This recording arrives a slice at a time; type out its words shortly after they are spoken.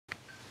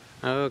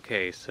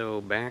Okay, so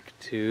back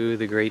to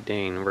the Great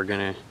Dane. We're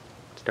gonna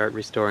start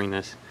restoring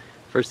this.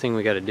 First thing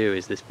we gotta do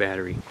is this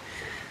battery.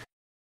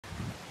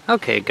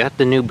 Okay, got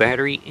the new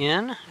battery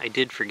in. I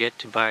did forget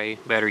to buy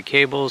battery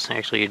cables. I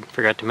actually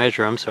forgot to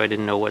measure them, so I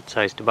didn't know what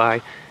size to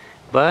buy.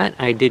 But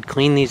I did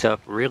clean these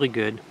up really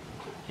good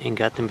and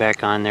got them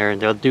back on there.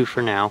 They'll do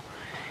for now.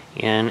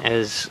 And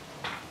as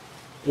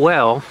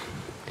well,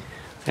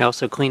 I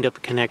also cleaned up the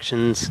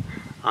connections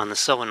on the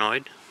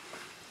solenoid,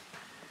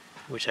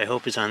 which I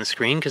hope is on the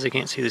screen because I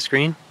can't see the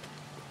screen,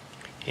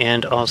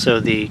 and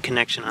also the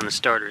connection on the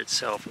starter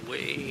itself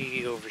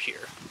way over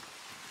here.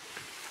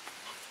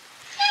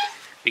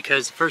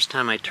 Because the first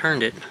time I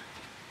turned it,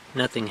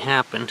 nothing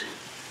happened,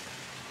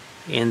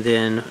 and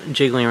then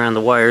jiggling around the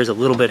wires a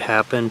little bit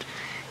happened,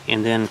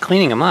 and then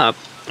cleaning them up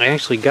I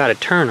actually got a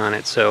turn on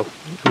it. So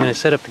I'm going to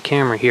set up the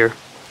camera here.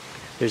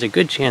 There's a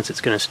good chance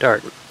it's going to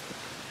start.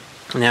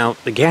 Now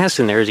the gas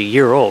in there is a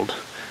year old,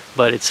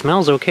 but it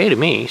smells okay to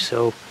me,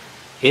 so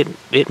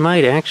it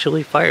might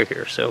actually fire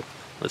here, so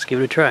let's give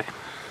it a try.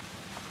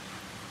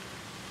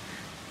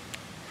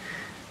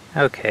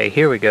 Okay,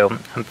 here we go.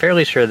 I'm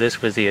fairly sure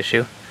this was the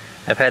issue.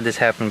 I've had this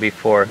happen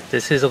before.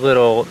 This is a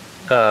little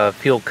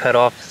fuel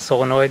cutoff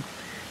solenoid.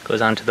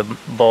 Goes onto the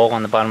bowl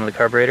on the bottom of the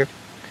carburetor.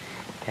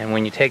 And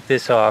when you take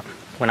this off,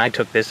 when I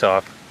took this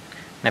off,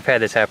 and I've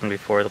had this happen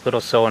before, the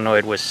little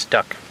solenoid was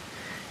stuck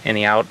in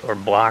the out or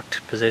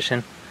blocked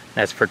position.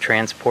 That's for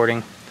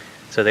transporting.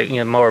 So that,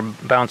 mower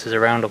bounces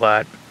around a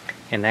lot,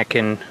 and that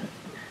can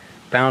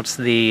bounce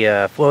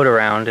the float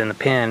around in the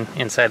pin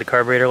inside the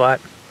carburetor a lot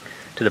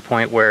to the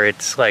point where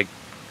it's like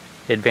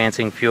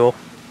advancing fuel.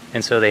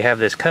 And so they have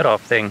this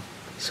cutoff thing,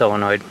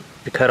 solenoid,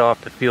 to cut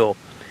off the fuel,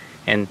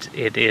 and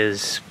it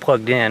is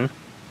plugged in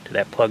to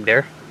that plug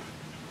there,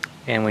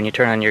 and when you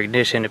turn on your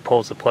ignition it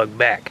pulls the plug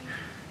back.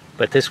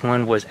 But this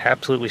one was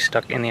absolutely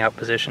stuck in the out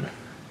position,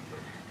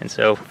 and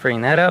so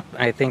freeing that up,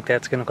 I think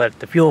that's going to let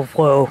the fuel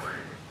flow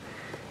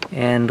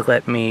and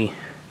let me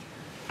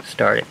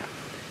start it.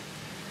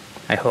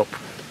 I hope.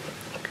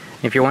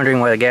 If you're wondering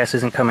why the gas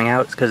isn't coming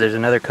out, it's because there's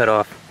another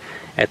cutoff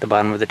at the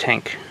bottom of the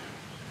tank.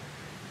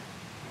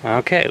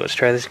 Okay, let's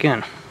try this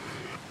again.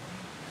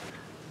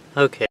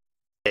 Okay,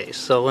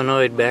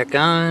 solenoid back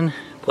on,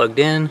 plugged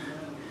in,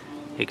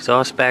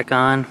 exhaust back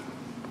on.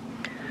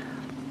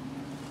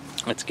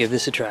 Let's give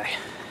this a try.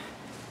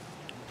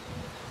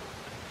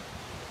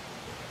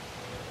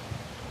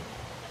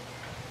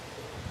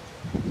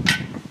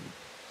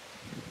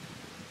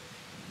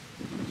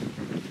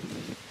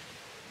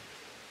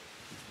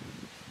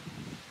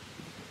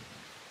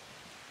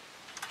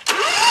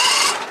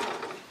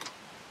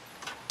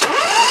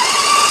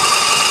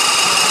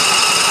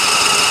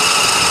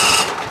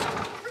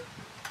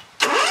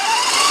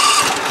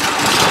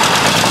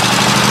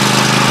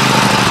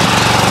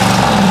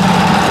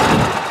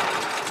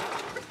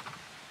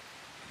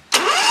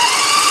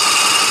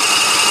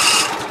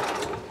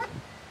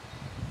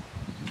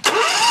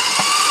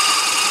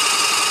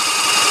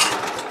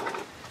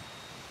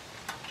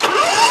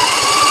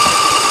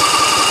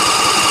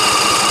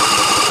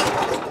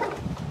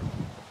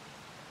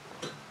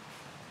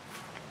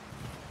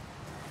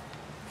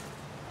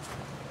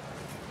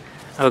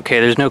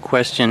 Okay, there's no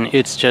question,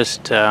 it's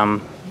just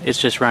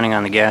running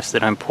on the gas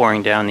that I'm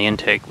pouring down the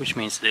intake, which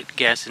means that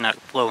gas is not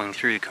flowing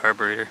through the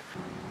carburetor.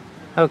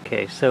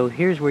 Okay, so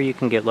here's where you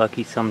can get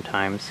lucky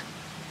sometimes.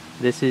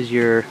 This is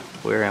your,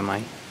 where am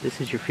I? This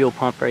is your fuel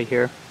pump right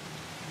here,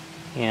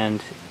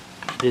 and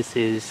this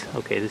is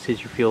your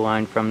fuel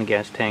line from the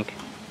gas tank.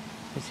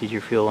 This is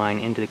your fuel line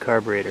into the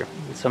carburetor.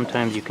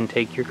 Sometimes you can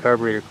take your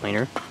carburetor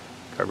cleaner,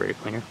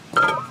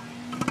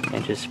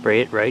 and just spray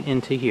it right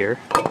into here,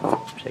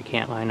 which I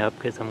can't line up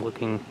because I'm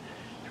looking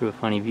through a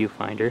funny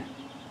viewfinder.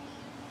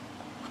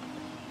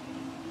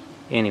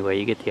 Anyway,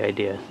 you get the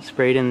idea.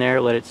 Spray it in there,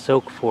 let it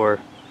soak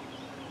for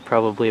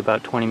probably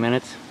about 20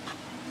 minutes,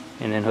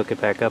 and then hook it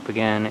back up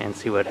again and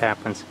see what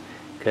happens,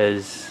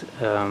 because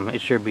it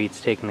sure beats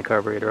taking the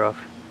carburetor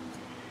off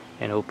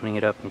and opening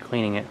it up and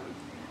cleaning it.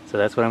 So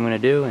that's what I'm going to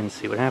do and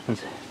see what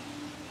happens.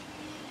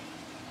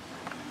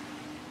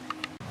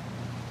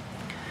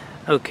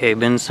 Okay,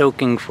 been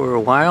soaking for a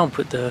while.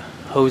 Put the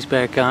hose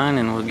back on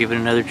and we'll give it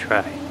another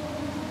try.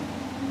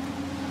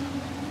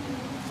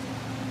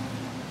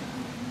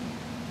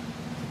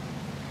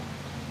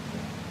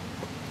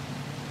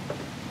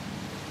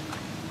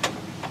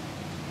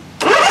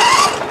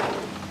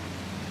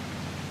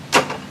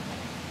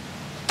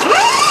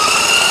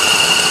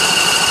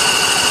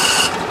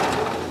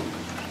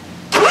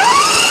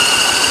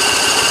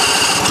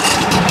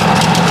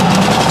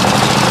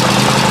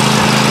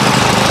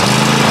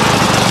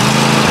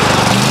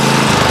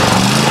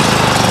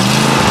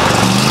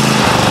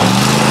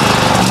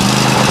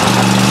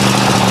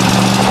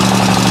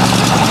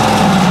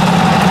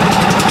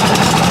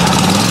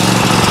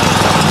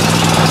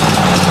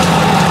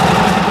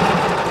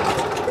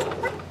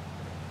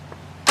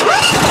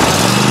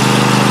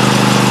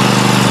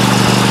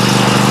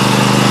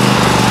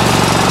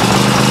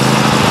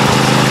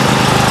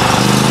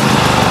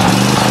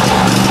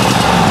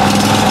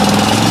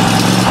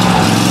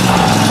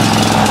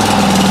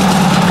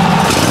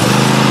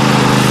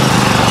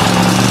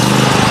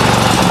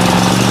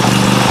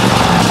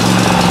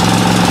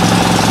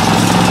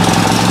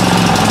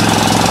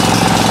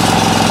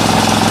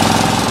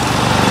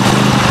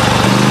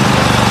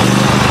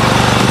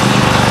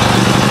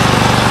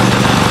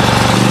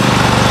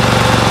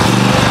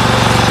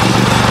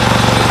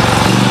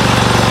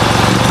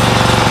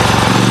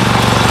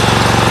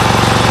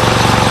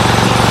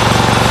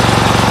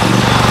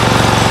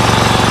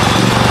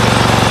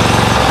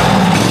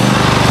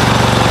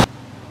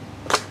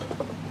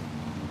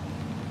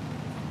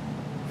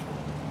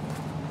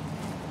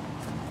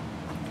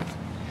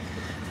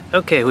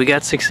 Okay, we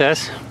got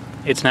success.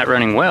 It's not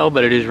running well,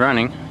 but it is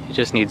running. It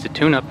just needs a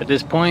tune-up at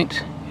this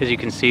point. As you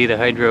can see, the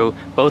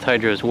both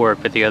hydros work,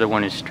 but the other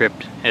one is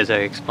stripped, as I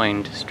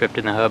explained, stripped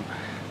in the hub.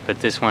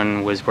 But this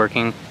one was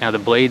working. Now the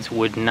blades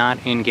would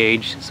not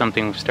engage.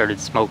 Something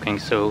started smoking,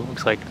 so it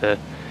looks like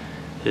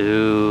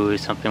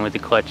something with the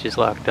clutch is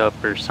locked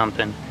up or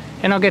something.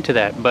 And I'll get to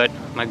that, but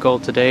my goal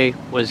today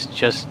was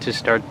just to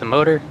start the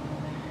motor,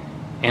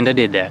 and I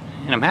did that,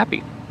 and I'm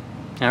happy.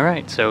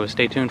 Alright, so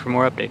stay tuned for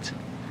more updates.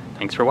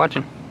 Thanks for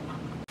watching.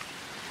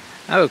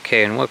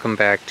 Okay, and welcome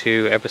back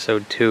to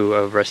episode 2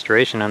 of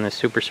restoration on this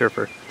Super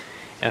Surfer.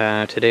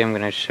 Today I'm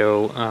going to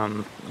show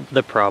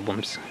the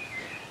problems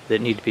that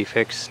need to be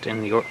fixed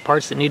and the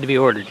parts that need to be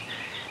ordered.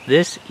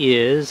 This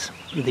is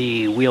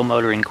the wheel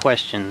motor in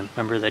question.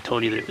 Remember that I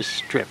told you that it was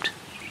stripped.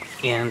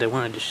 And I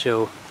wanted to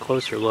show a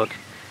closer look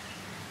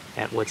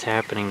at what's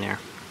happening there.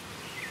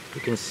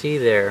 You can see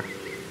there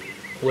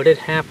what had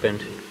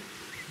happened.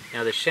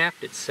 Now the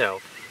shaft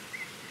itself,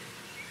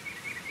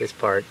 this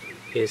part,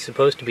 is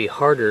supposed to be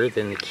harder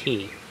than the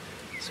key.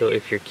 So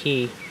if your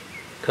key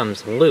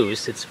comes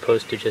loose, it's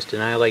supposed to just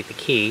annihilate the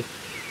key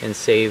and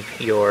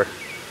save your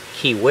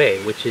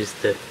keyway, which is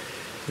the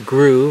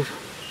groove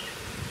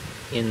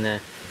in the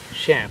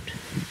shaft.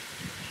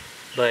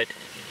 But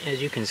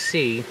as you can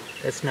see,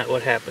 that's not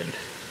what happened.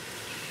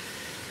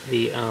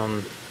 The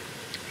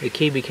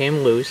key became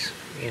loose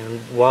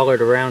and wallowed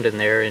around in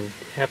there and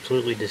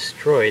absolutely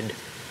destroyed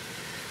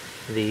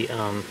the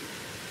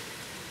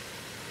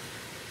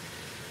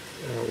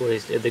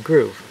the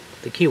groove,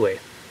 the keyway.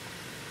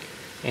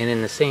 And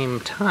in the same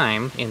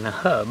time, in the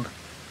hub,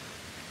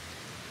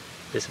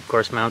 this of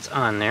course mounts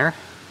on there,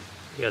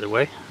 the other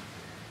way,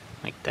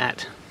 like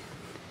that.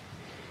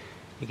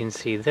 You can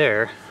see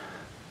there,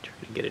 try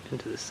to get it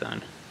into the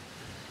sun.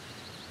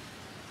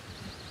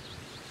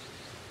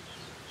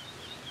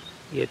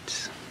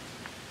 It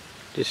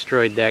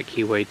destroyed that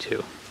keyway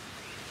too.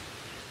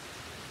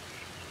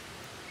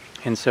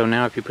 And so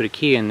now if you put a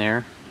key in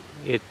there,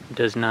 it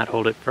does not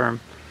hold it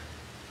firm.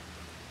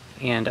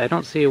 And I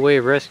don't see a way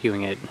of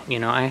rescuing it. You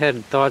know, I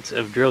had thoughts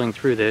of drilling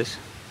through this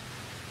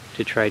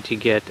to try to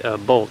get a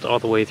bolt all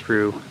the way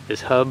through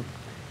this hub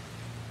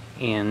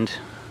and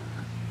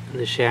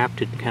the shaft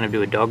to kind of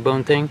do a dog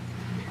bone thing,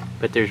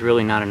 but there's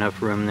really not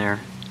enough room there.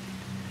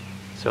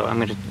 So I'm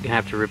going to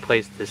have to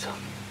replace this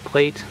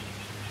plate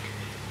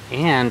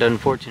and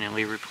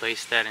unfortunately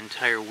replace that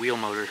entire wheel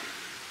motor,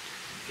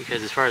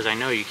 because as far as I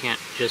know you can't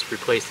just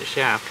replace the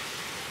shaft.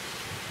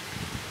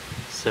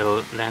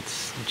 So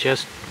that's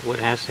just what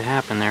has to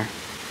happen there.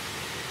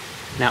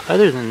 Now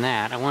other than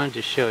that, I wanted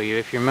to show you,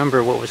 if you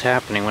remember what was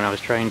happening when I was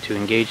trying to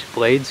engage the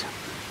blades,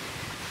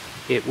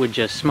 it would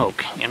just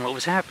smoke. And what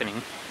was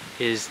happening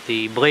is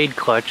the blade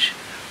clutch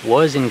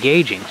was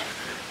engaging,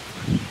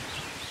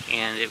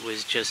 and it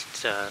was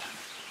just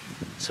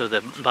so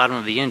the bottom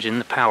of the engine,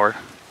 the power,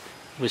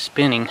 was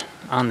spinning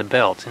on the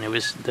belt, and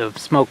the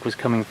smoke was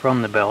coming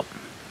from the belt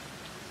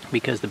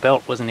because the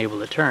belt wasn't able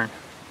to turn.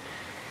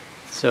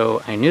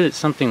 So I knew that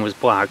something was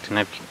blocked, and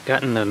I've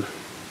gotten the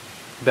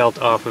belt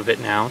off of it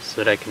now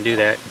so that I can do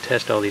that and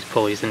test all these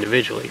pulleys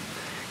individually.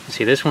 You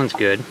see, this one's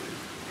good.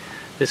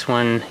 This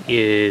one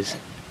is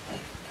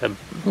a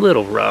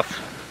little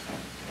rough.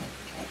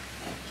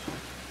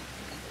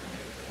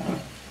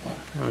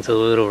 That one's a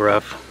little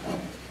rough.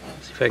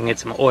 See if I can get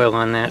some oil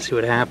on that, see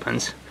what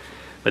happens.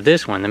 But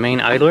this one, the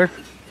main idler,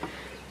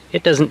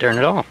 it doesn't turn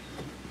at all.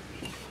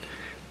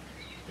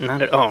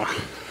 Not at all.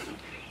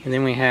 And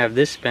then we have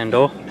this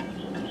spindle.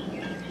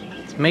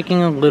 It's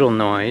making a little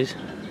noise.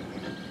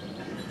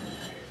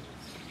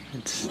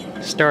 It's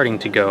starting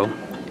to go.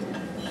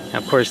 Now,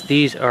 of course,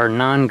 these are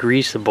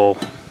non-greasable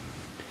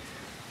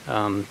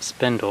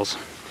spindles.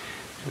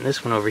 And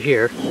this one over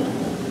here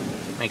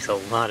makes a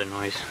lot of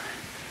noise.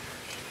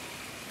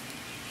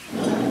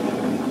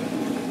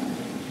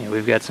 Yeah,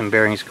 we've got some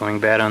bearings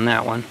going bad on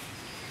that one.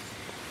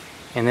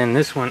 And then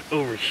this one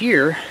over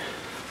here,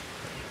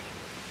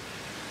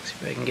 let's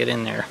see if I can get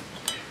in there.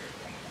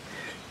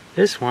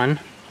 This one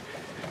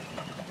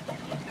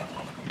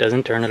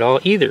doesn't turn at all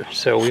either.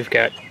 So we've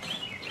got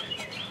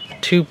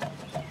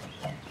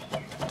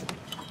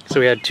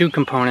we had two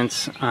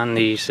components on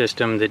the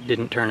system that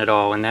didn't turn at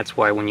all, and that's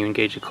why when you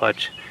engage the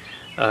clutch,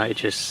 it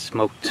just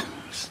smoked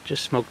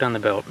on the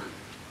belt.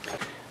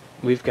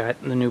 We've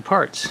got the new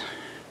parts.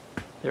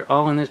 They're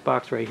all in this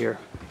box right here.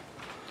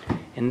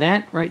 And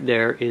that right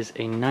there is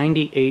a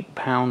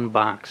 98-pound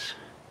box.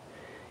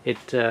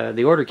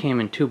 The order came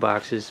in 2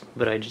 boxes,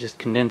 but I just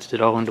condensed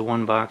it all into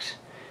 1 box.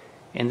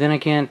 And then I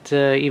can't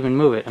even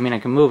move it. I mean, I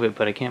can move it,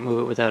 but I can't move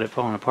it without it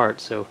falling apart,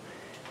 so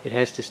it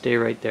has to stay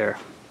right there.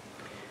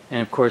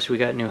 And of course we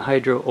got new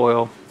hydro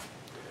oil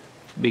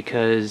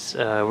because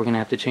we're going to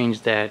have to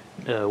change that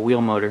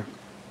wheel motor,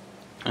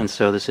 and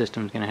so the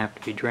system's going to have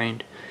to be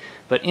drained.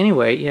 But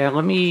anyway, yeah,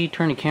 let me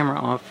turn the camera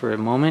off for a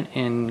moment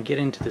and get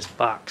into this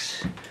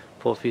box,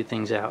 pull a few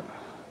things out.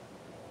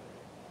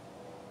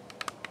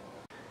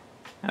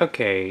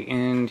 Okay,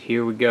 and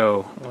here we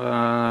go.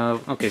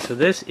 Okay, so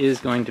this is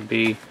going to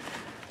be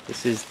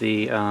This is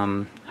the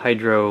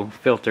hydro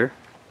filter,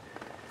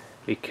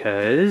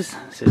 because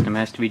the system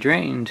has to be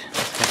drained.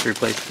 Have to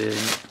replace the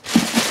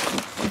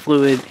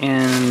fluid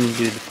and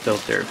do the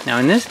filter. Now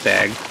in this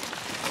bag,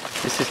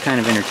 this is kind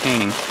of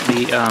entertaining.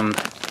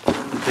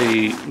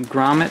 The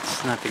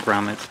grommets, not the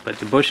grommets, but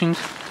the bushings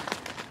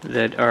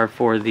that are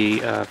for the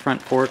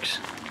front forks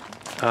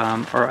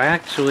are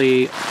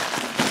actually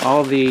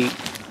all the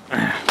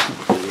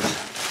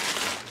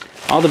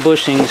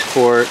bushings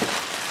for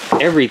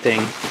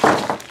everything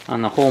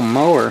on the whole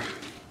mower.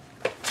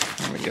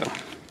 There we go.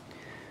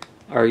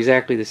 Are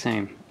exactly the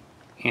same,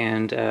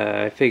 and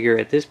I figure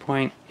at this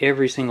point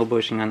every single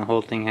bushing on the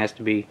whole thing has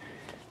to be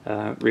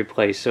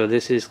replaced. So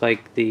this is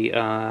like the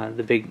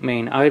big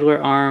main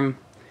idler arm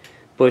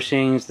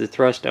bushings, the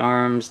thrust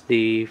arms,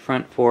 the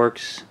front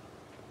forks,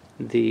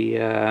 the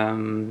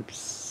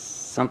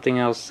something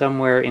else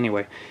somewhere.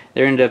 Anyway,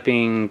 there ended up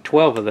being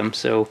 12 of them,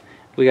 so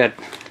we got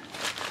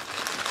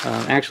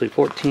actually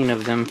 14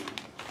 of them,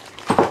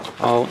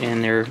 all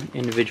in their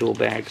individual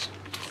bags.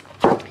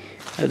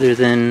 Other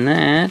than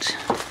that,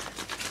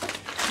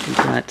 we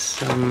got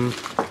some...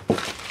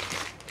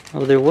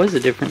 Oh, there was a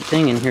different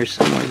thing in here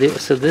somewhere.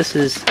 So this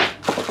is...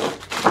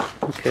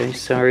 Okay,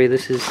 sorry,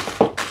 this is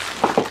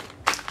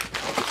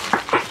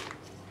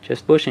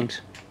just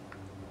bushings.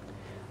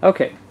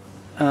 Okay,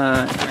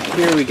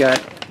 here we got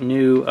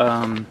new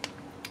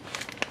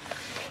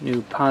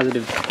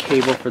positive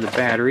cable for the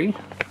battery.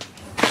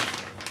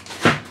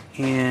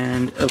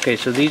 And okay,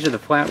 so these are the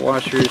flat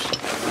washers,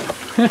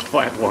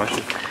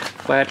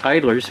 flat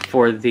idlers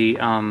for the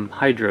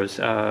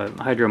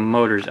hydro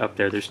motors up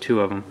there. There's 2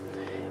 of them,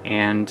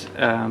 and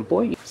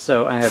boy,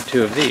 so I have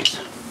 2 of these.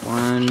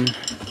 1,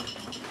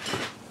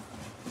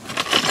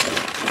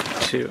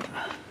 2.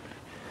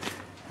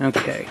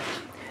 Okay,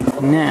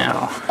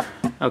 now,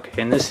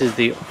 okay, and this is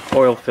the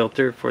oil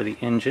filter for the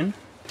engine,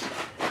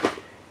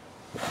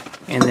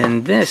 and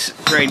then this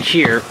right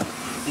here.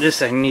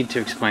 This I need to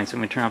explain, so I'm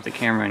going to turn off the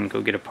camera and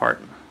go get a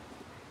part.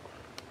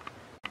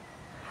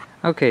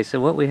 Okay, so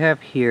what we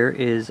have here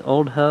is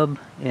old hub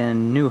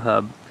and new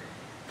hub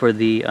for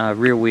the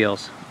rear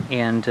wheels.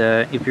 And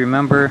if you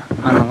remember,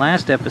 on the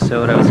last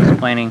episode I was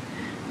explaining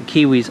the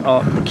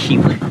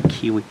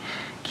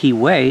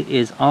keyway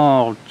is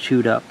all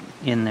chewed up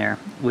in there,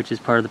 which is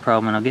part of the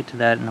problem, and I'll get to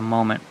that in a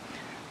moment.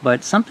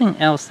 But something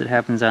else that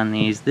happens on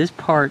these, this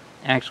part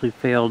actually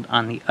failed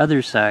on the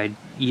other side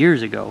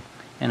years ago,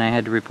 and I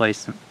had to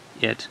replace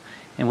it.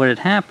 And what had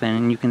happened,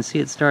 and you can see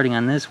it starting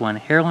on this one,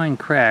 hairline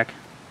crack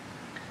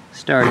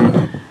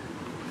started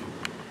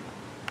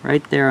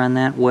right there on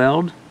that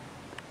weld,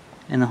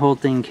 and the whole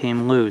thing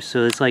came loose.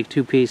 So it's like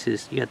 2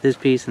 pieces. You got this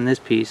piece, and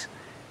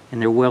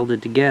they're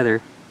welded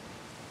together,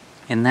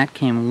 and that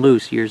came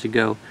loose years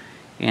ago,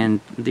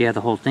 and yeah,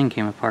 the whole thing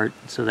came apart.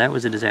 So that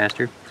was a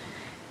disaster.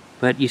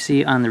 But you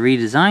see on the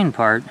redesigned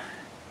part,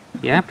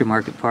 the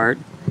aftermarket part,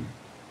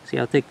 see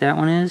how thick that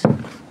one is?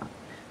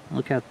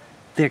 Look how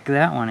thick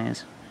that one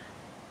is.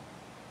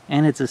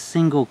 And it's a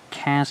single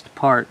cast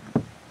part.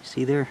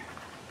 See there?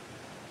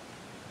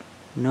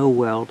 No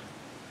weld.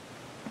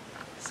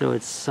 So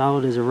it's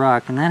solid as a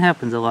rock, and that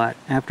happens a lot.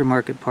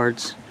 Aftermarket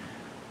parts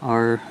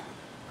are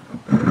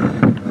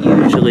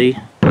usually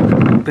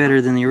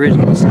better than the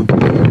originals.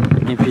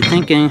 And if you're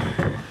thinking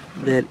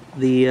that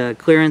the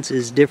clearance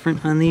is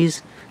different on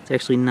these, it's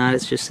actually not.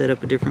 It's just set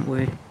up a different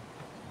way.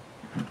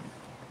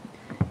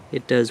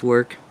 It does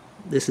work.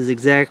 This is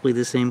exactly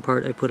the same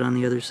part I put on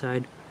the other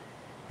side.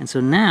 And so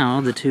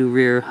now the 2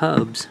 rear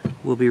hubs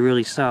will be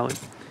really solid.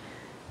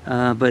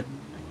 But,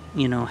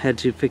 you know, had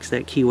to fix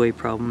that keyway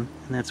problem,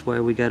 and that's why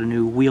we got a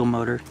new wheel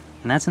motor.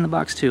 And that's in the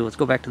box too. Let's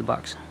go back to the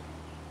box.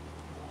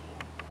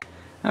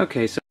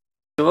 Okay, so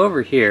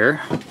over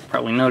here,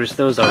 probably noticed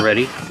those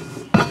already.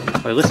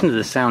 But listen to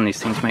the sound these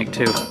things make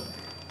too.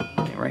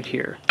 Okay, right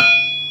here.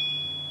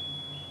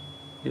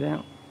 See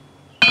that?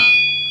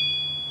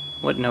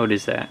 What note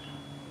is that?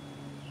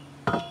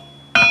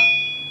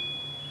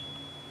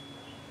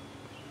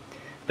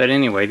 But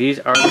anyway, these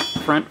are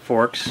front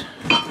forks,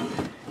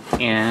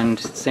 and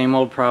same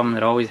old problem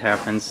that always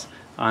happens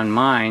on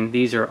mine.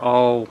 These are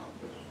all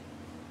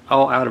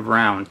out of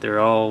round. They're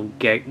all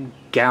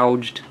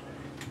gouged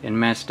and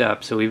messed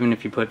up. So even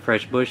if you put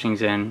fresh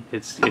bushings in,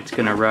 it's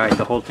gonna ride.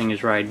 The whole thing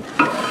is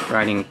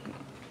riding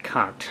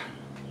cocked.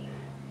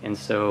 And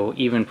so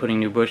even putting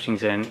new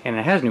bushings in, and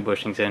it has new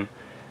bushings in,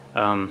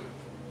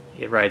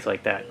 it rides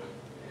like that.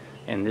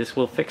 And this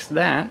will fix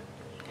that.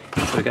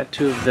 So we got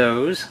 2 of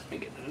those. Let me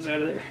get those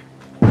out of there.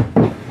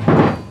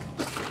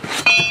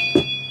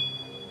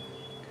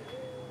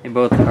 They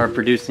both are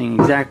producing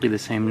exactly the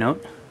same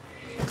note.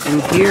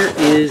 And here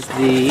is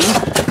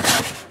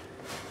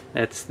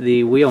that's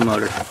the wheel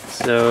motor.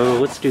 So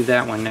let's do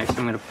that one next.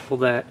 I'm going to pull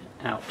that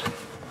out.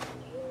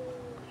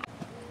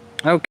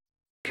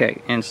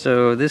 Okay, and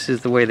so this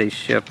is the way they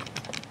ship.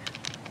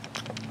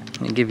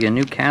 They give you a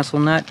new castle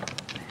nut,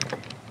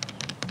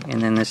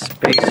 and then this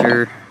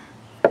spacer,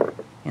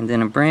 and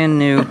then a brand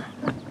new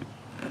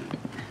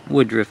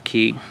woodruff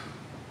key.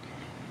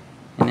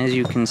 And as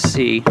you can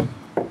see,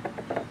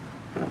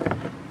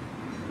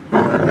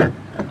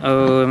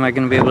 am I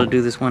going to be able to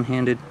do this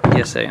one-handed?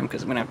 Yes, I am,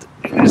 because I'm going to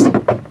have to do this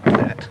like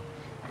that.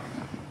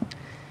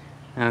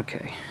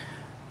 Okay.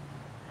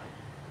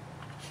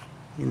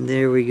 And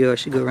there we go. I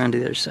should go around to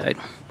the other side.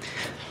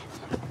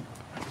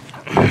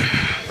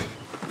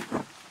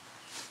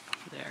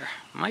 There.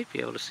 Might be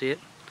able to see it.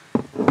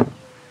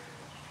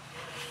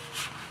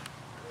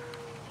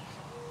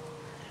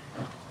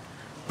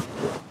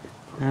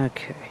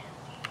 Okay.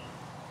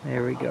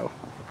 There we go.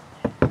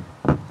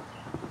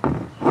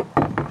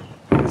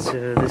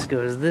 So this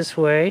goes this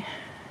way,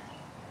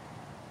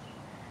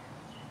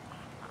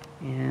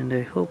 and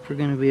I hope we're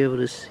going to be able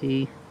to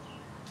see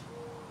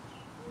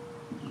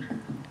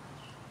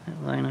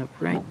that line up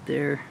right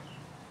there.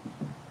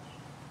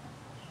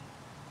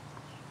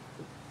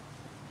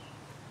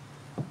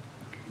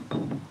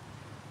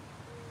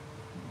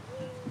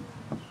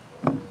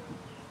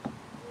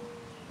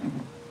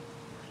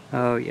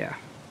 Oh yeah,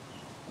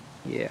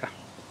 yeah,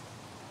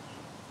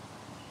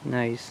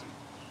 nice,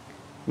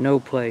 no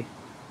play.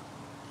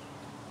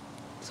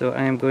 So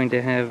I am going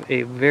to have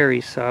a very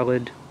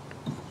solid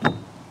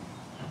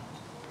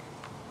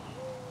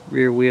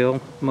rear wheel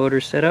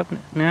motor setup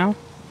now,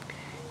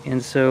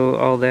 and so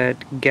all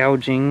that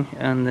gouging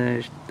on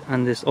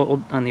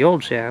the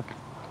old shaft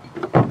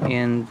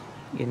and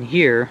in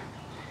here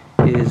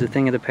is a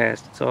thing of the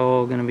past. It's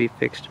all going to be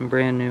fixed and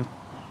brand new.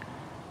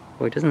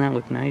 Boy, doesn't that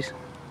look nice?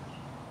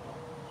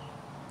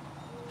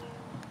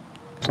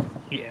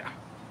 Yeah,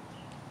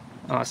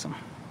 awesome.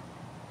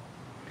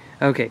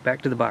 Okay,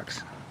 back to the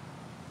box.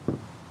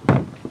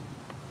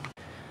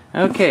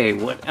 Okay,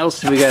 what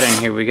else do we got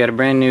in here? We got a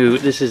brand new,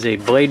 this is a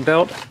blade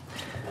belt.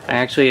 I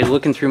actually,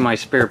 looking through my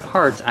spare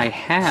parts, I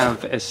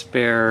have a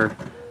spare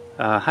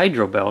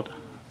hydro belt,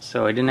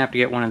 so I didn't have to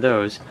get one of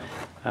those.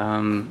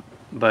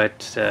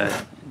 But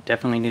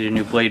definitely need a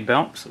new blade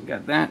belt, so we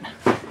got that.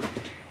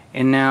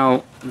 And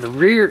now the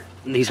rear,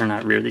 these are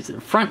not rear, these are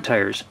the front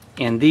tires.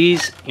 And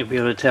these, you'll be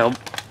able to tell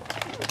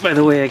by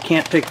the way I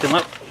can't pick them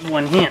up with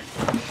one hand.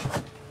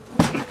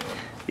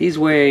 These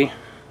weigh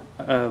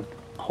a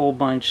whole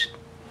bunch.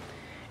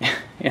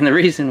 And the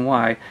reason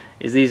why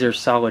is these are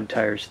solid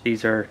tires.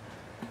 These are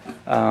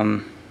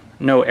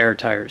no air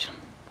tires.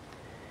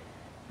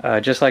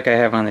 Just like I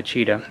have on the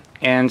Cheetah.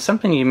 And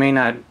something you may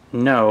not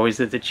know is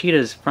that the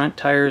Cheetah's front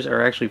tires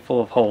are actually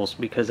full of holes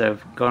because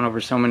I've gone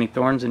over so many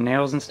thorns and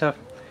nails and stuff.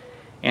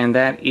 And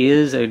that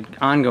is an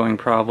ongoing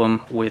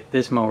problem with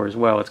this mower as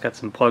well. It's got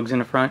some plugs in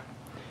the front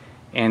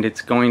and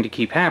it's going to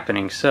keep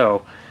happening.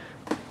 So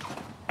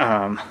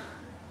I'm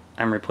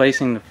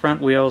replacing the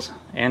front wheels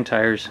and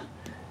tires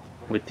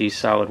with these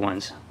solid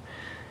ones.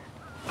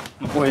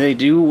 Boy, they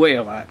do weigh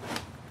a lot.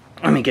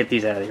 Let me get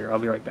these out of here. I'll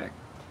be right back.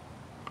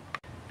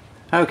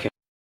 Okay,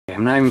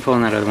 I'm not even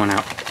pulling that other one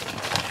out.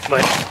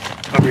 But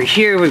over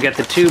here we've got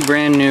the two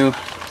brand new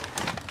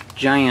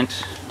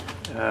giant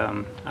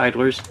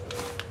idlers.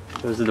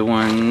 Those are the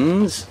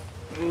ones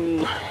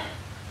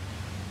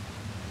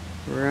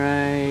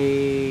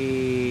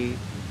right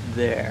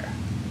there.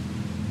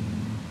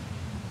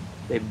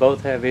 They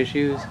both have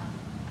issues,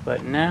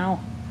 but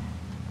now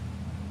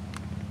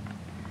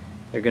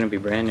they're going to be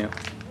brand new.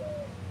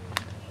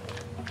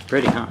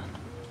 Pretty, huh?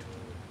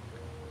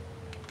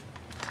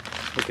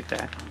 Look at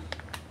that.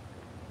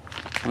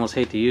 Almost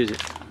hate to use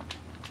it.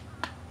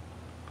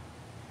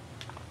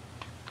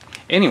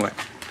 Anyway.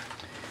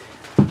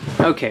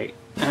 Okay.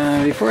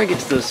 Before I get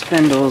to those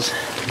spindles,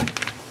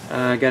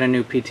 I got a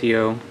new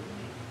PTO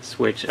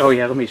switch. Oh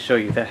yeah, let me show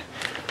you that.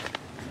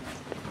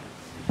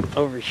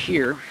 Over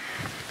here.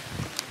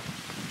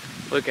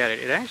 Look at it.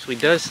 It actually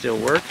does still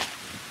work.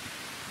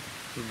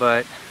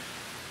 But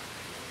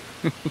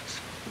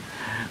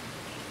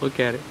look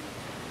at it.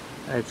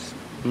 It's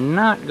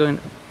not going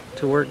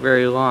to work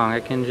very long.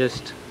 I can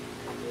just...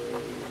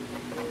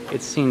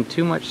 It's seen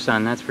too much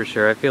sun, that's for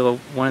sure. I feel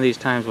one of these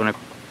times when I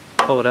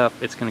pull it up,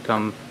 it's going to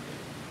come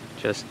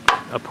just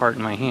apart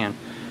in my hand.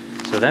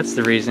 So that's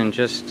the reason,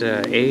 just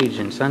age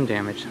and sun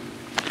damage.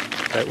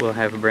 But we'll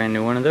have a brand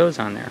new one of those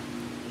on there.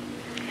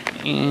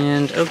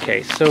 And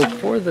okay, so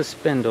for the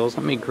spindles,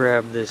 let me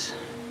grab this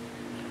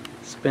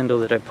spindle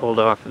that I pulled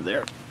off of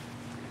there.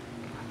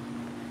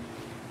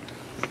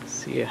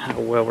 See how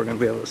well we're going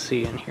to be able to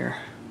see in here.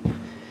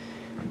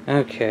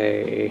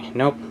 Okay,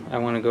 nope, I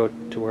want to go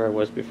to where I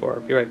was before.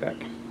 I'll be right back.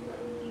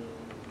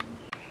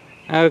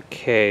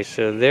 Okay,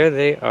 so there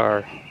they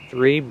are.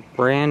 3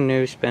 brand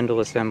new spindle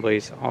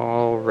assemblies,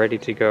 all ready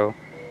to go.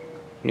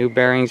 New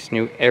bearings,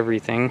 new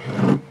everything.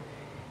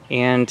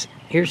 And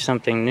here's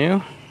something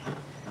new.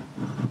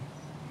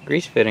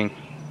 Grease fitting.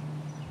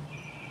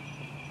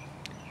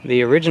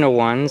 The original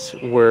ones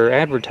were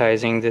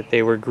advertising that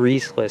they were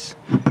greaseless,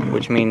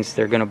 which means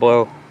they're going to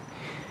blow.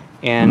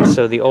 And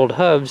so the old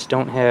hubs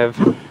don't have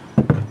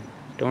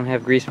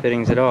grease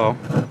fittings at all.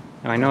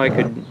 Now, I know I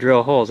could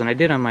drill holes, and I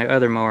did on my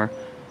other mower.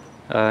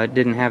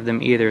 Didn't have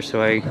them either,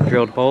 so I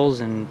drilled holes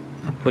and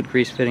put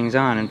grease fittings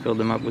on and filled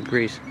them up with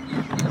grease.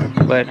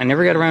 But I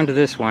never got around to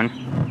this one.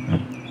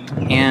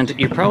 And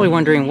you're probably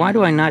wondering, why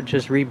do I not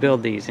just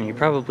rebuild these? And you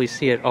probably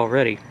see it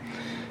already.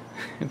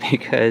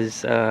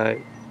 Because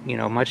you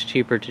know, much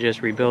cheaper to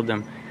just rebuild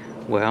them.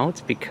 Well,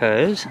 it's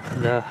because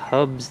the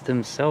hubs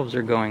themselves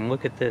are going.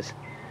 Look at this.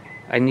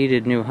 I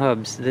needed new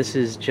hubs. This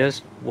is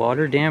just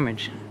water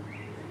damage.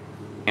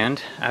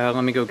 And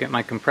let me go get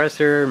my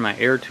compressor, my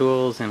air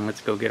tools, and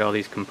let's go get all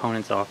these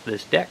components off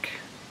this deck.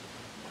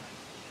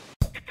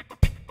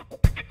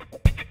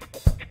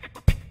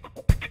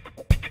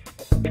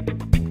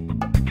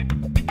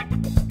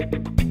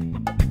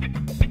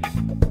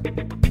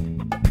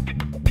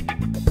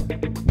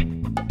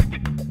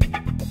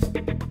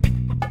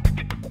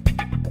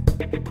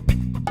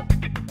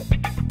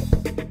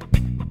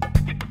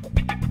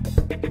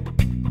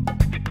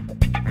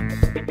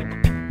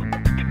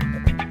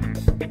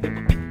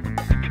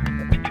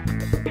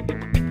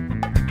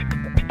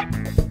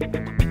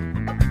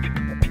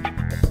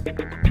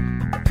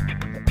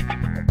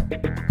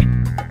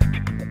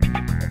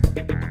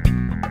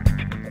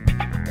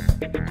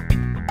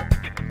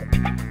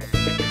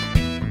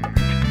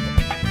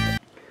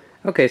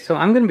 Okay, so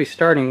I'm going to be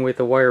starting with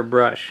a wire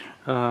brush,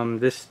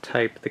 this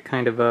type, the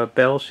kind of a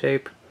bell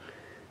shape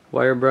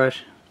wire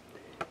brush.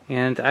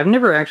 And I've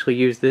never actually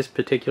used this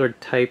particular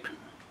type.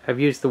 I've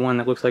used the one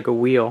that looks like a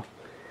wheel,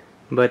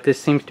 but this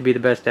seems to be the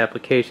best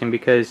application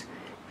because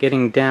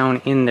getting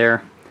down in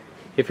there,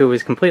 if it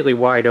was completely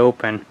wide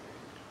open,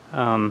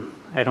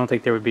 I don't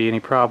think there would be any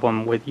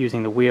problem with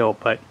using the wheel,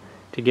 but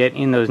to get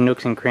in those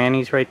nooks and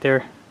crannies right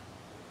there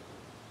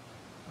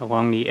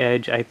along the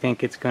edge, I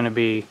think it's going to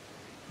be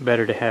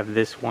better to have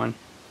this one.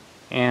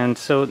 And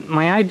so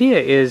my idea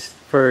is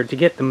to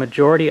get the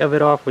majority of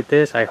it off with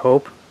this, I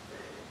hope,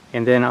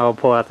 and then I'll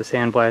pull out the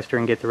sandblaster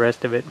and get the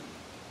rest of it.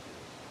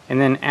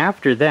 And then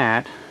after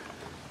that,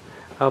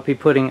 I'll be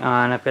putting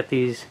on, I've got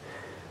these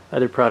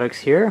other products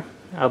here.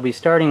 I'll be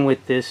starting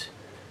with this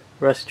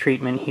rust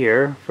treatment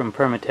here from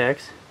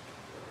Permatex.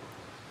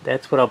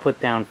 That's what I'll put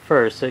down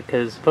first,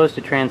 because it's supposed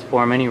to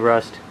transform any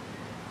rust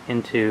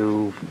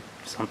into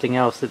something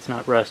else that's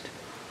not rust.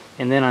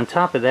 And then on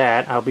top of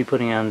that, I'll be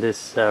putting on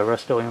this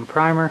Rust-Oleum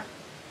primer.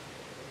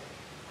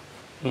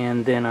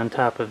 And then on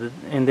top of it,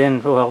 and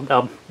then,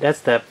 well, that's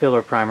that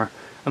filler primer.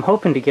 I'm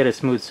hoping to get a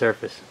smooth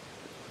surface.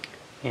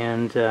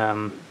 And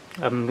I'm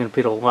going to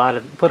put a lot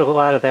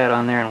of that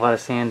on there and a lot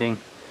of sanding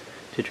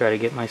to try to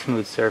get my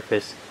smooth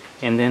surface.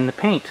 And then the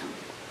paint.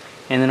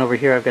 And then over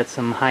here I've got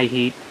some high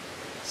heat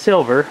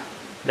silver.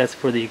 That's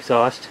for the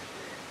exhaust.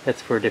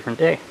 That's for a different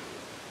day.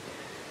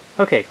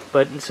 Okay,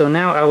 but so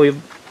now I'll be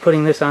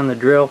putting this on the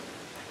drill,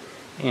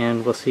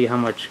 and we'll see how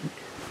much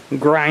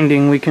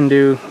grinding we can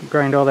do.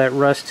 Grind all that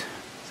rust,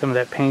 some of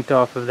that paint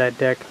off of that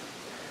deck.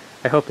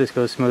 I hope this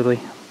goes smoothly.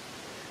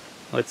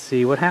 Let's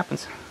see what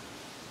happens.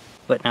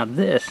 But now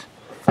this,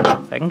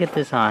 if I can get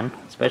this on,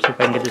 especially if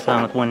I can get this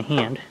on with one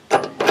hand,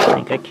 I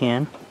think I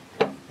can.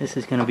 This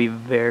is going to be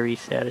very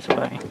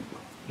satisfying.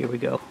 Here we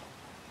go.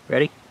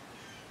 Ready?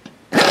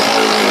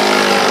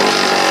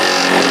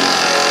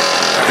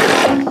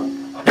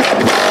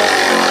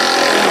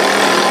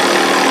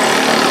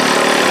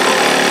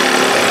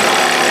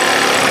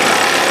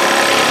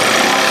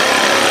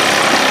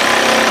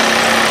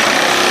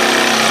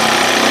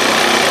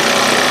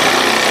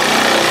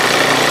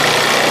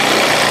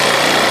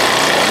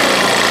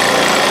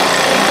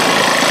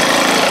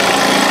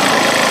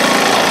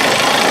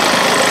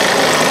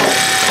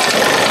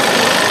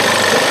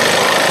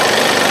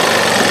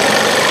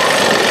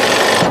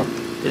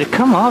 Did it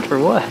come off or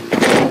what?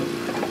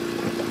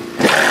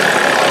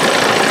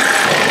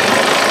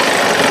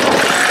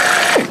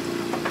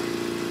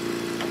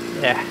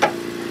 Yeah.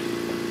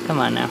 Come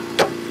on now.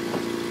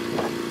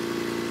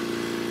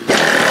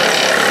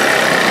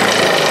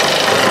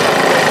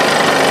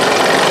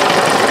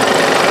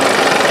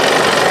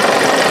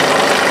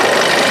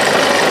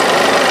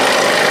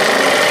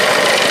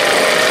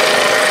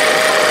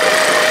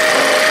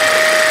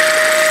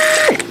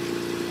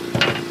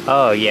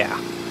 Oh yeah.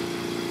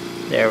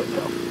 There we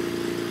go.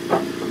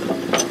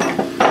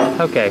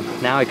 Okay,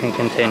 now I can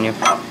continue.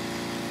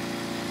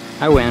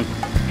 I win.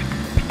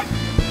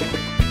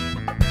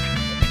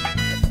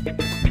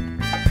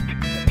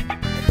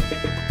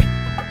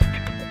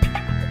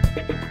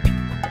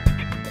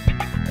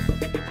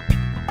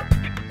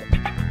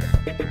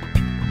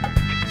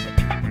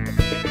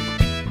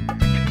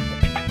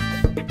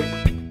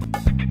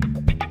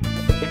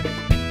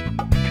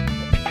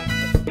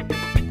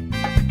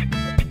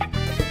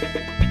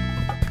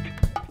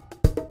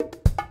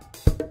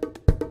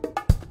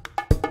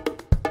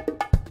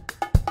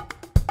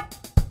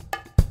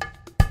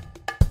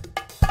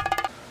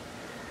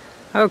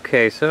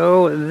 Okay,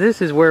 so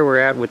this is where we're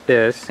at with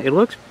this. It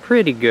looks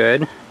pretty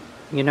good.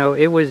 You know,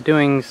 it was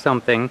doing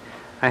something.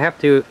 I have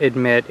to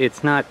admit,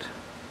 it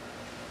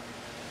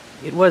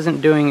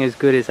wasn't doing as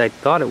good as I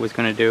thought it was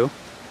going to do.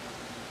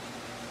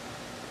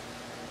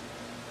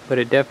 But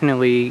it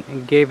definitely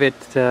gave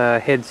it a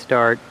head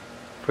start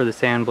for the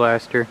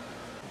sandblaster.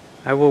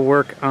 I will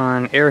work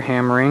on air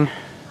hammering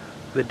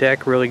the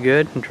deck really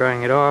good and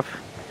drying it off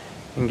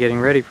and getting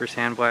ready for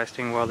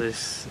sandblasting while this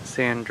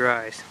sand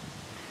dries.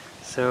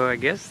 So I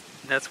guess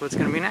that's what's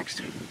going to be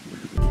next.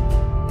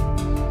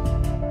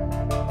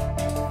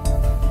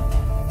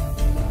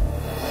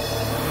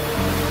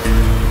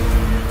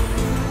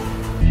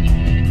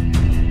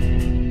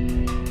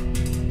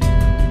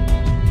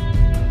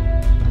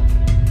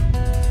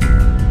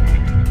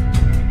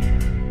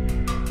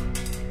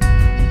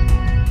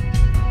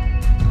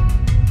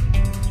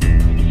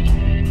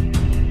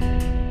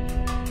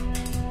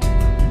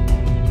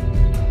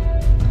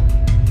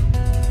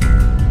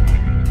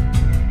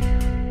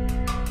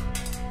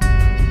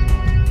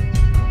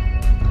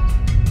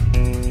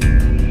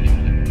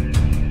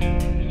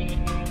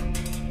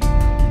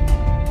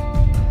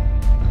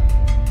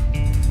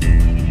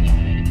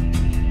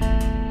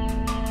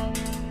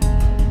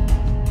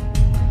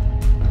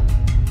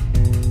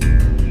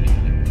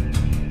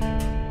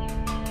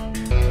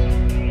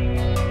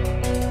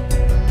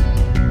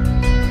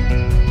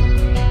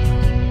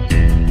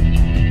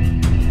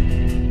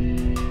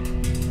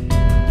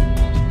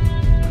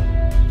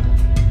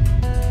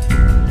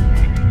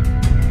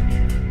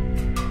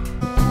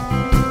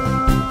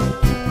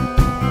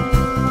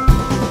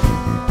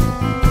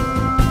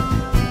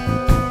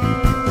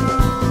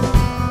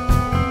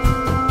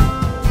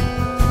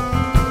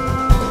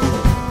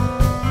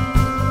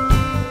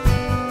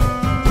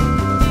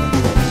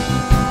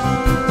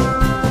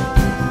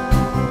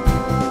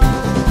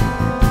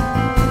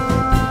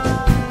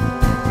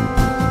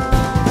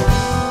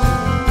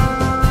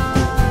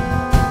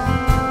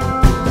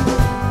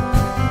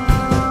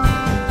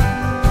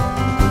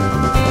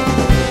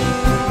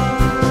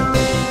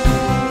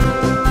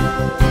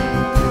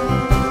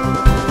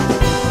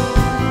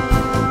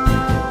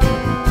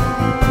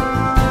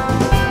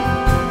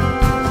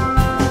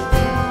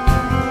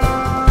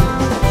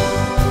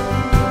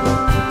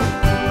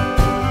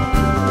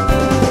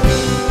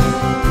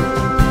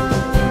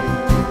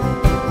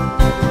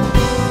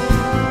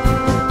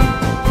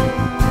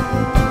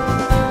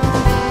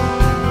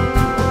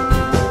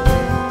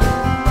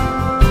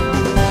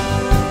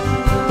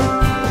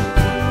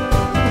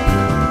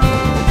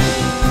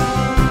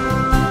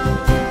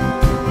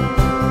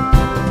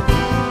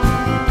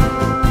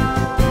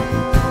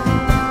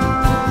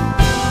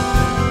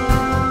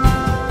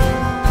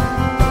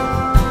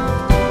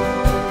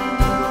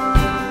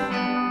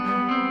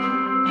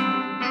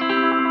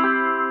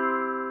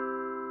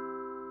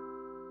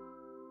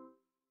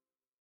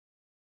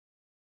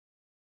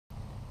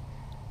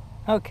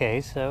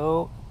 Okay,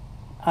 so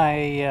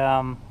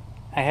I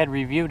had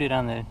reviewed it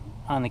on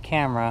the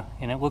camera,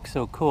 and it looked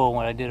so cool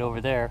what I did over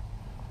there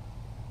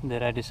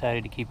that I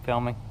decided to keep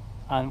filming.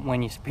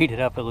 When you speed it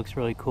up, it looks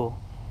really cool.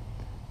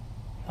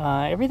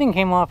 Everything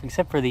came off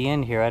except for the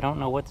end here. I don't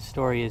know what the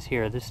story is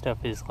here. This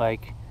stuff is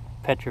like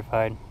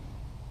petrified.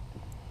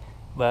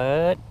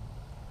 But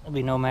it'll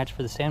be no match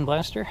for the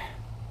sandblaster.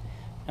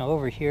 Now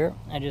over here,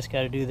 I just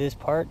got to do this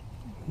part,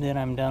 then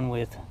I'm done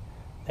with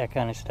that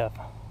kind of stuff.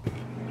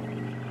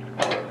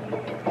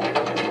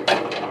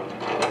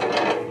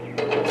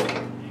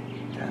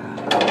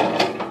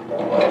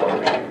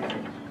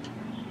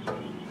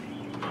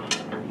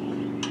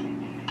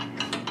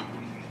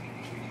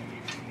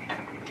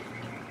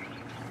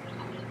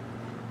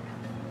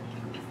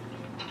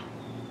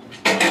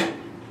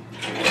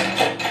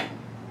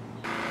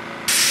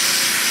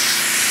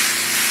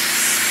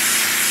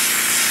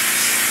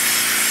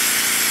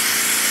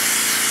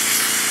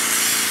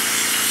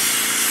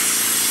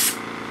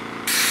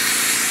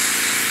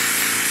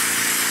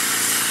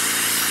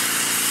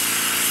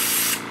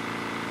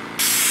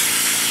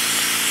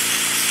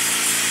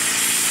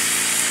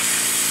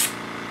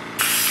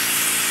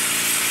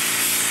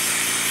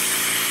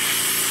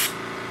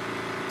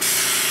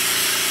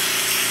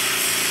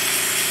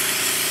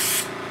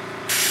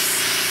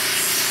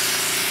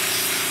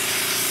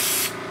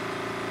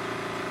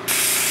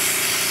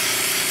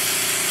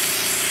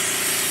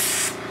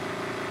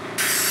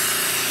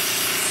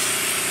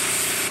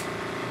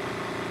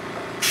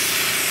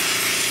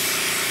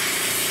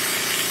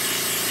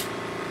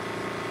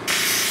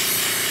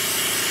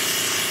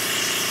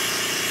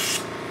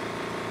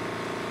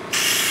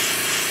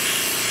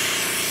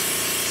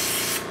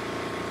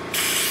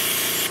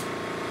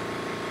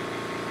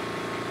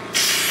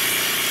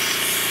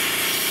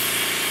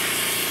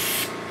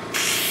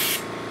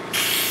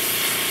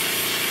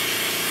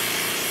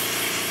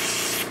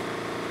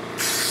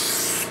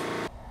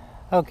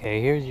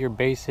 Okay, here's your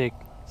basic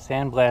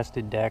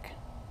sandblasted deck.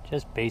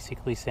 Just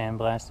basically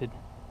sandblasted.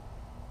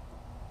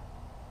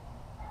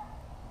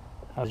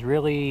 I was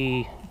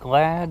really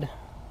glad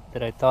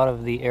that I thought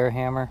of the air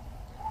hammer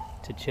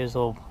to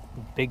chisel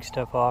big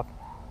stuff off,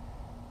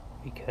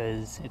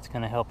 because it's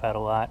going to help out a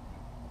lot.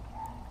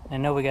 I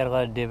know we got a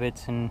lot of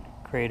divots and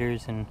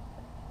craters and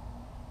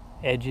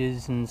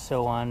edges and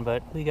so on,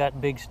 but we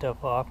got big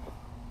stuff off.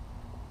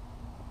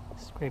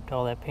 Scraped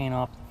all that paint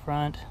off the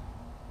front.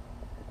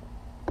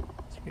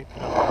 Scraped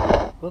it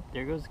off. Whoop,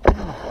 there goes the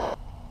camera.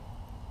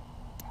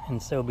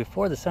 And so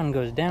before the sun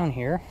goes down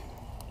here,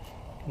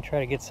 I can try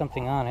to get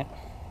something on it.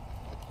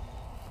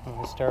 I'm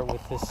going to start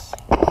with this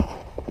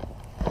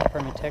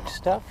Permatex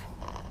stuff.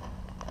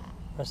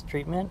 Rust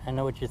treatment. I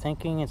know what you're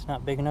thinking, it's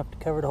not big enough to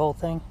cover the whole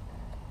thing,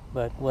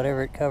 but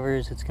whatever it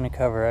covers, it's going to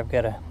cover. I've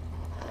got a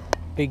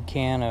big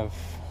can of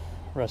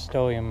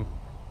Rust-Oleum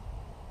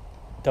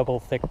double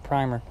thick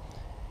primer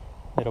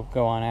that'll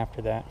go on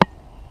after that.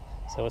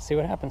 So let's see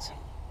what happens.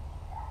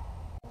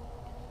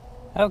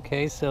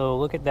 Okay, so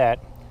look at that.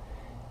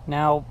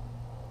 Now,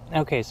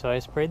 okay, so I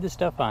sprayed the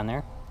stuff on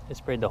there. I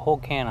sprayed the whole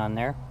can on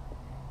there.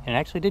 And it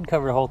actually did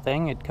cover the whole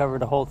thing. It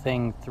covered the whole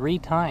thing 3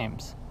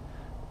 times.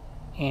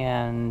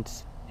 And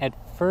at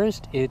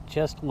first it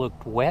just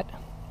looked wet,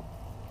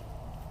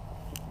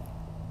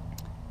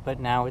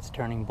 but now it's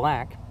turning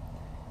black.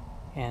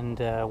 And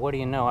what do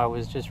you know, I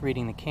was just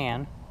reading the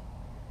can,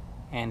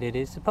 and it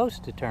is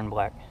supposed to turn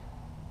black.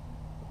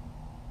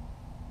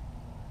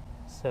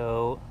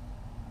 So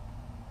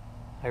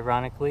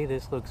ironically,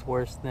 this looks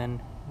worse than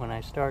when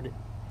I started.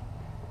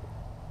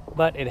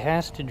 But it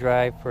has to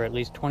dry for at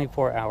least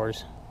 24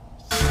 hours.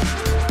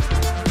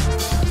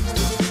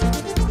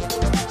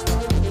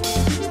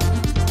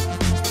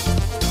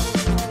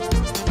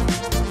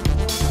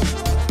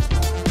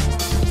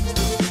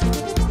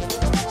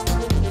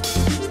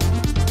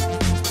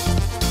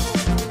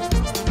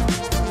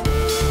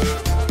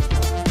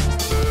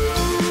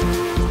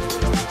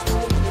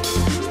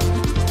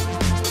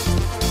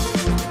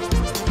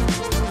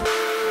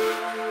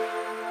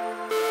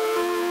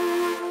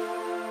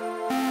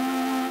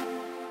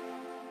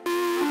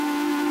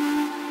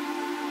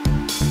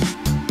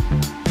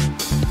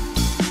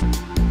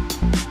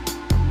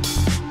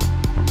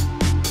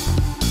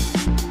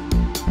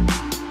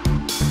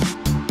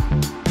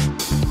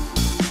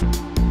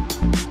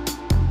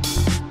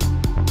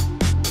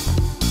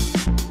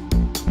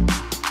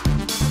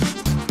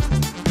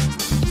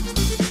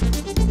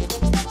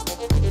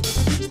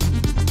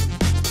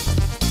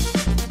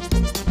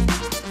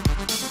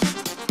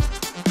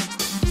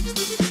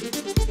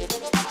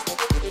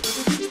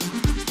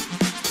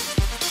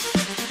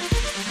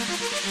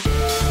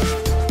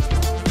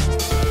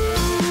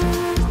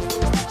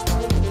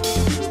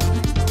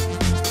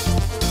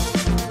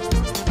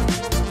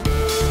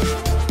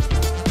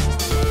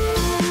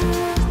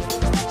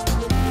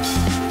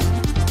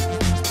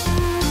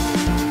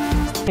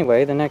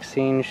 Anyway, the next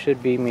scene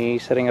should be me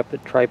setting up the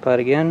tripod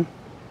again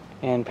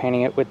and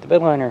painting it with the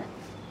bed liner.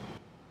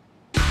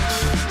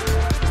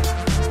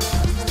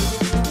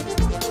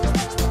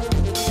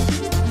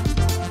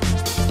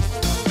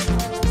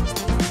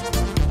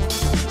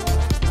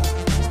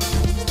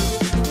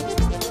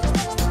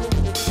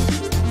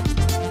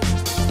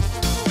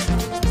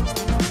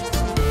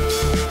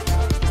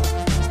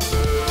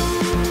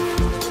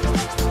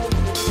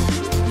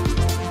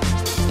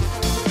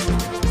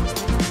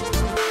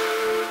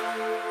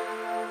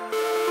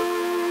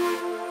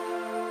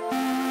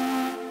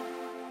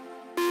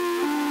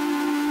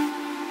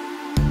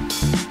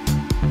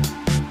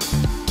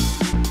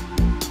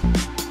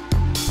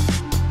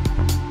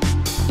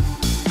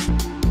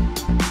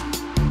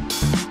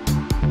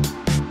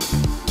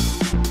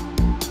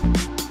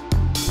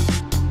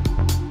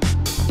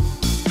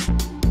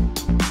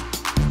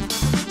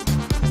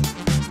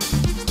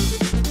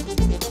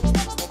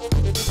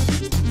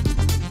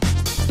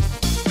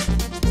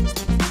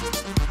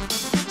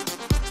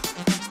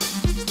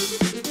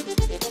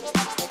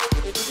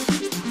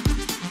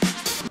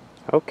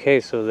 Okay,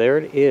 so there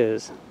it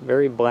is.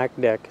 Very black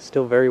deck,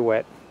 still very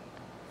wet.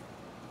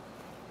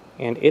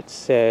 And it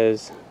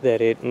says that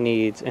it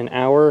needs an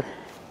hour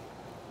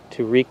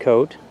to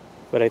recoat,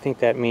 but I think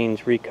that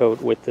means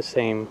recoat with the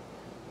same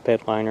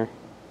bed liner.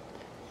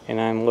 And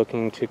I'm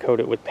looking to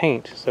coat it with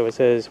paint. So it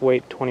says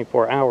wait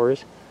 24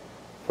 hours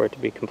for it to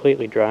be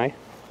completely dry.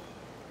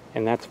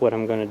 And that's what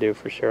I'm going to do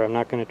for sure. I'm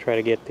not going to try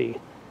to get the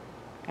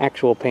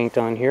actual paint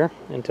on here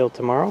until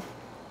tomorrow,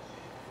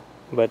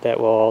 but that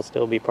will all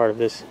still be part of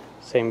this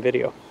same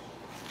video.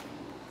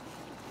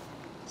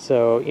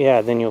 So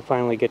yeah, then you'll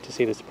finally get to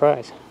see the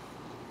surprise.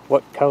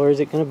 What color is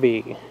it going to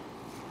be?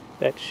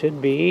 That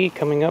should be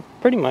coming up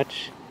pretty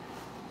much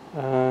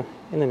in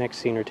the next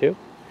scene or two.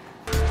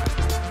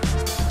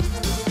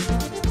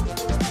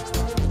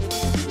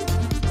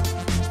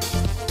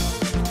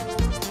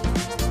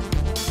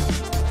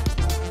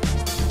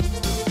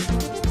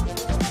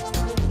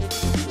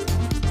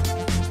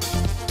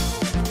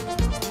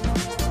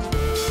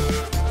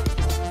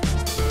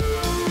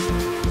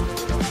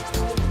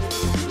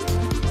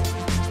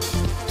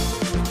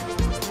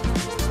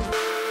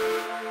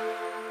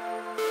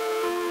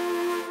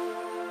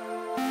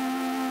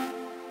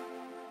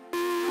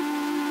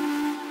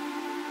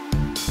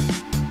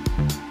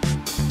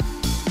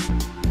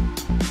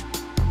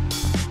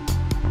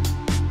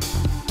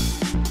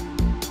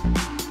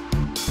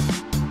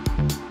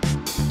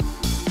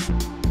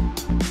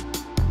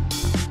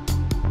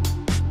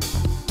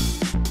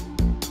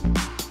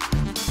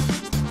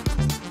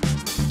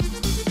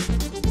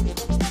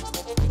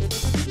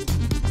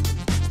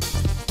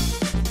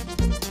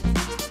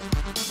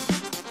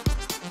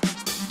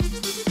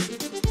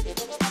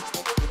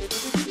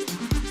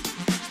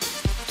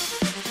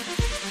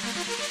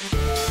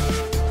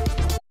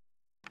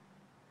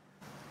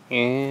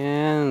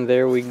 And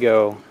there we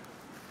go.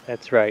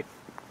 That's right.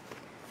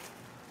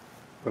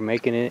 We're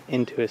making it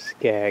into a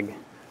skag.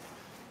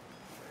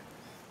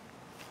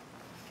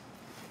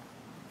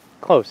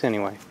 Close,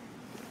 anyway.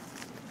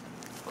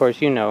 Of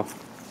course, you know,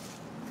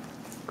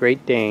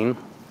 Great Dane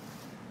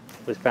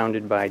was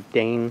founded by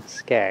Dane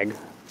Skag,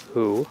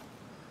 who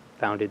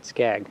founded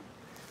Skag.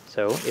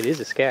 So, it is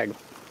a skag.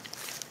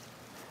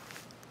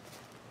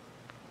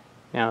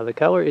 Now, the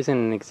color isn't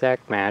an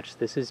exact match.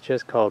 This is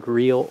just called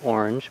Real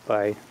Orange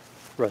by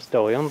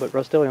Rust-Oleum, but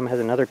Rust-Oleum has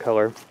another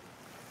color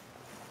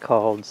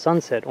called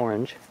Sunset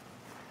Orange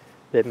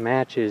that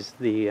matches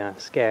the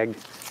Skag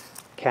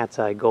Cat's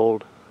Eye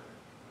Gold.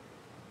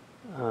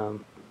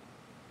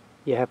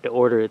 You have to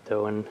order it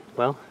though, and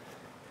well,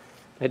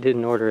 I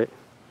didn't order it.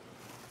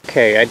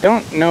 Okay, I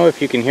don't know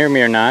if you can hear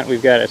me or not.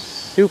 We've got a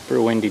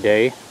super windy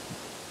day,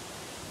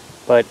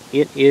 but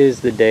it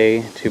is the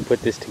day to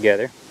put this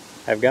together.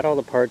 I've got all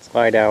the parts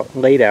laid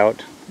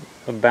out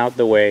about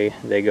the way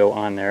they go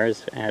on there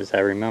as I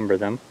remember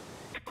them.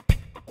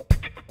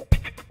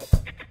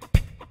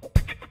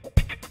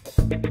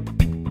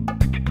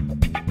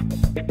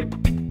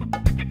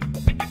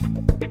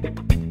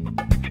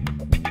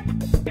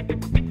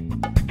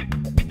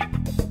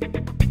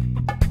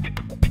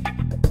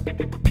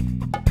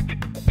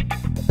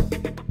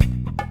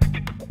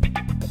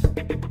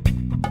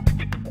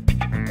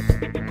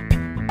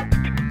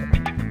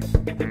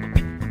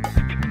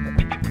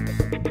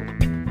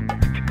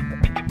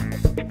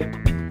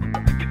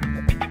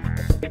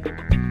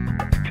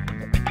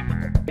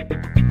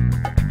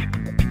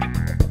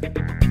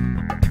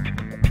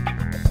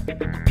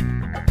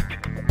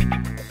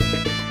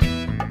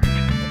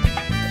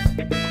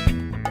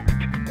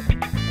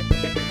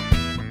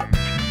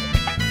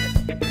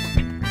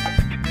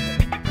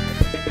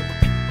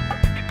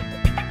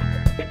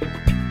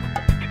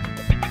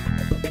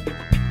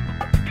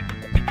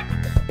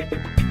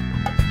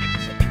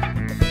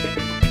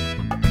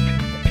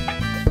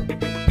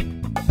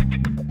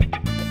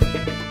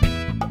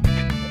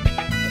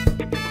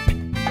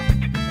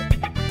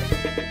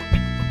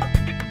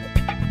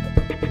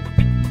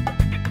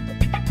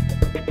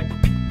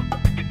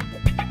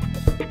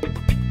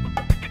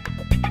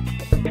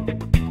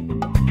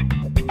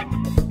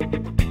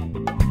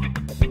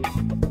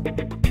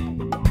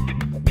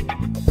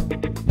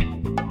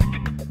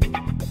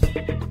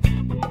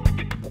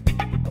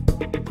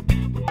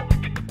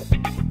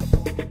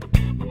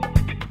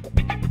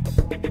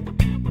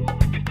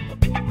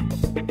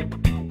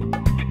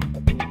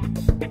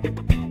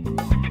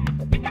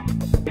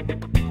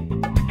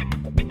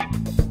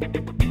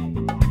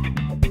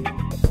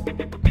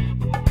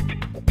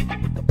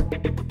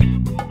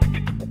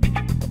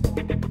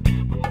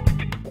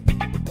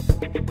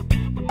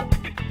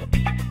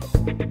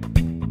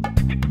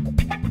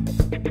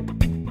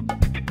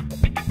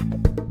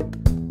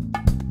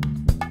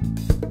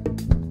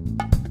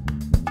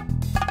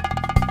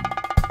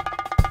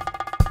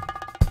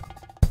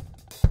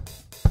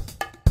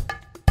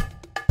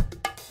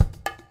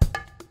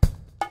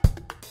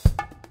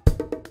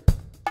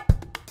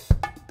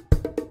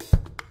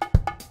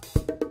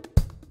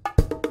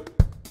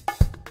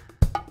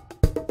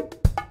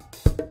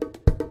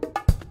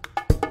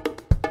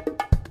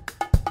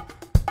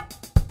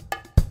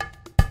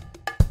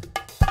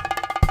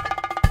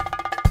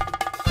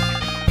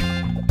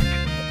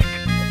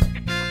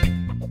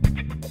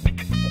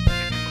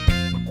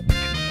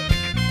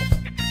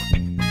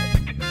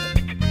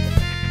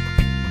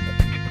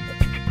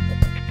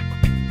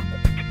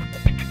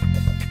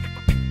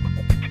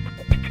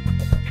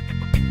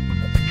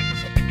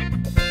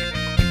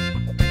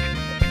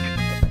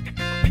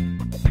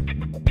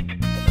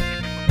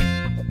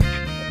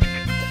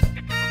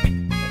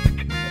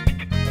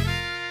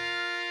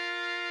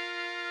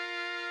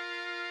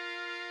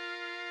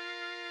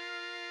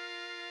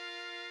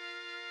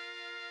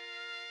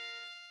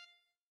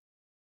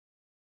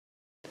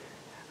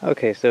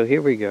 Okay, so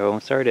here we go.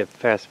 Sorry to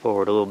fast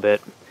forward a little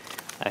bit.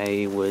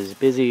 I was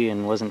busy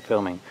and wasn't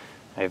filming.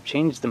 I've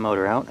changed the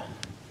motor out,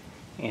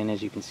 and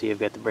as you can see, I've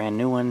got the brand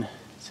new one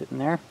sitting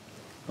there.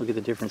 Look at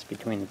the difference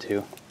between the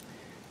two.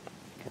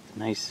 Got the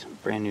nice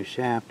brand new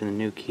shaft and the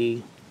new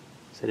key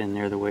set in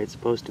there the way it's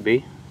supposed to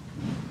be.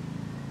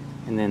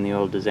 And then the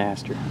old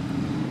disaster.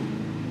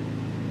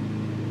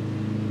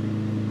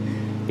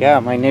 Yeah,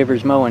 my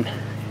neighbor's mowing.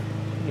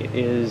 It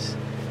is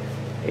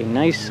a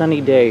nice sunny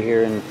day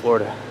here in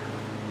Florida.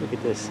 Look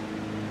at this.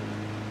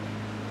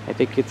 I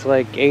think it's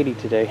like 80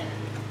 today.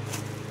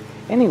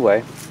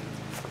 Anyway,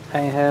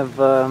 I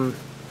have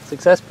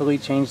successfully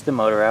changed the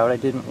motor out. I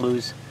didn't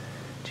lose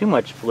too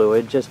much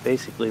fluid, just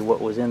basically what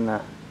was in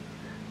the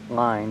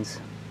lines.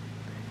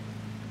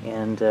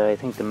 And I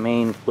think the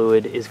main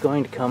fluid is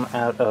going to come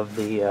out of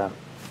the, let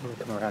me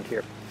come around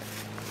here.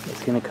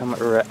 It's going to come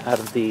out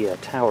of the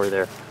tower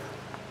there,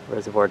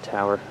 reservoir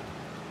tower.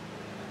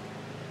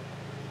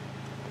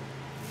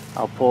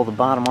 I'll pull the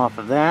bottom off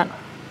of that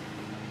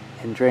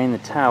and drain the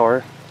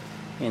tower,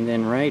 and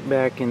then right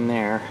back in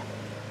there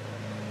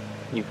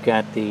you've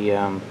got the,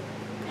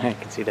 I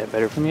can see that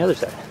better from the other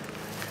side.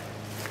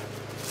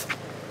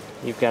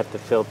 You've got the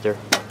filter,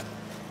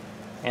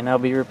 and I'll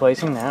be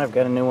replacing that. I've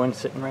got a new one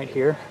sitting right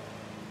here,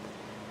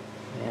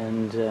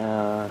 and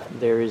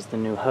there is the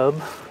new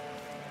hub.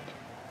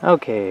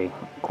 Okay,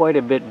 quite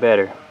a bit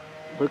better.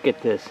 Look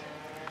at this.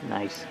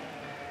 Nice.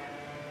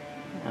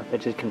 Now if I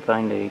just can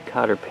find a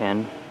cotter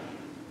pin,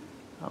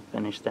 I'll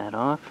finish that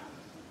off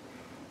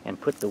and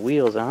put the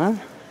wheels on.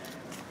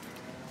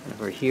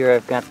 Over here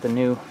I've got the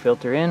new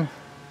filter in,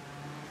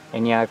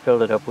 and yeah, I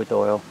filled it up with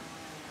oil,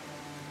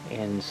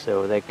 and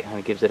so that kind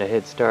of gives it a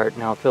head start.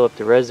 Now I'll fill up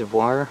the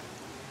reservoir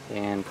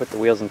and put the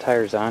wheels and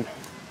tires on,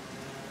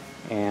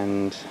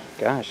 and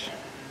gosh,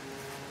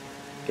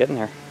 getting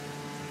there.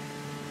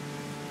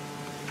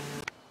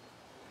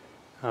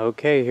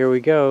 Okay, here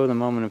we go, the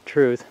moment of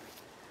truth.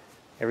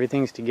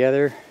 Everything's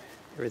together,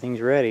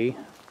 everything's ready.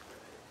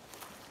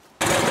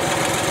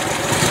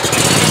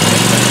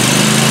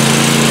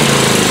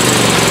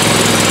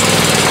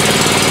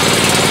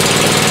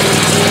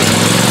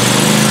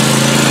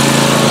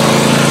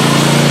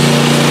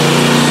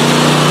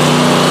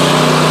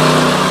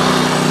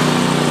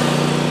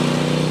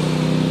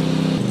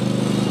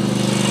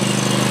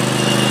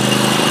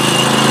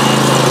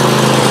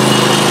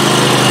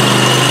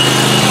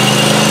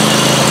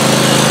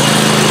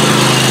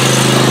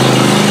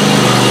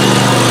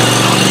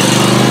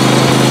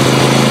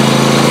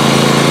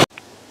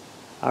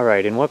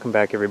 Alright, and welcome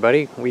back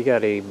everybody. We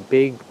got a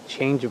big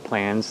change of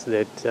plans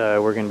that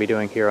we're going to be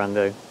doing here on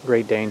the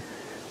Great Dane.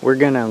 We're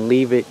going to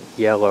leave it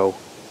yellow,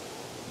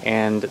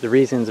 and the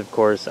reasons of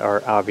course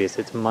are obvious.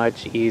 It's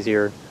much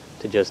easier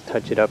to just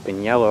touch it up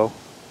in yellow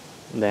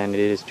than it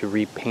is to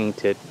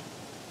repaint it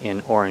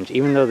in orange.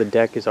 Even though the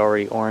deck is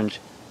already orange,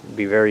 it'd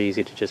be very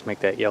easy to just make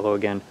that yellow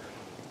again.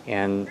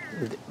 And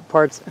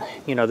parts,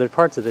 you know, there are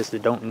parts of this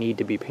that don't need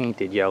to be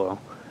painted yellow,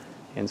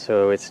 and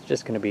so it's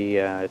just going to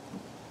be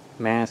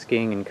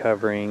masking and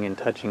covering and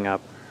touching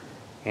up,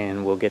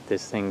 and we'll get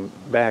this thing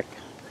back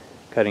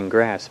cutting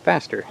grass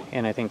faster,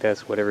 and I think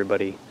that's what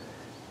everybody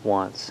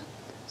wants.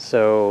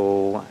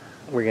 So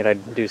we're gonna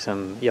do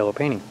some yellow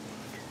painting.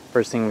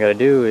 First thing we gotta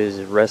do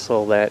is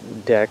wrestle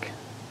that deck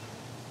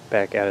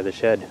back out of the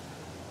shed.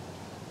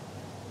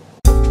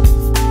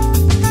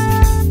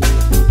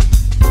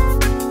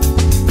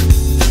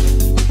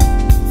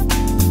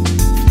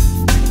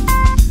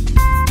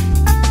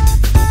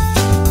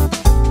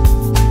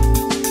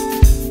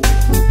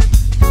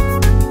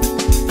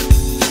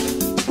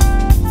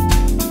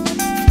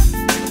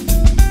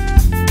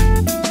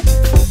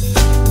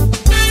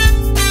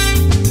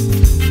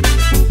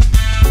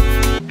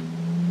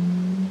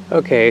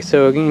 Okay,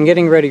 so in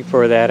getting ready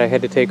for that, I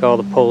had to take all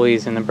the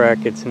pulleys and the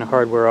brackets and the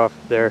hardware off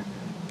there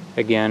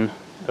again,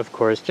 of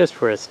course, just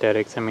for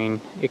aesthetics. I mean,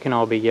 it can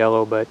all be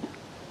yellow, but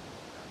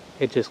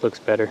it just looks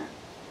better.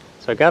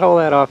 So I got all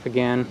that off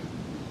again.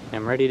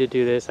 I'm ready to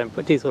do this. I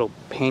put these little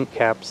paint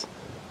caps.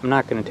 I'm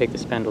not going to take the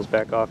spindles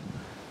back off,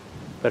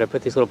 but I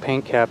put these little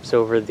paint caps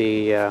over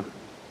the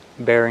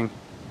bearing.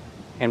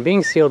 And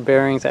being sealed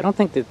bearings, I don't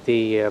think that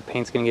the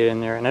paint's going to get in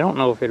there, and I don't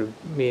know if it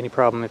would be any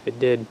problem if it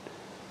did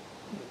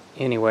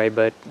anyway,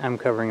 but I'm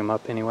covering them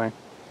up anyway.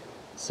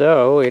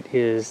 So it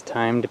is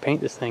time to paint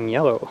this thing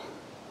yellow.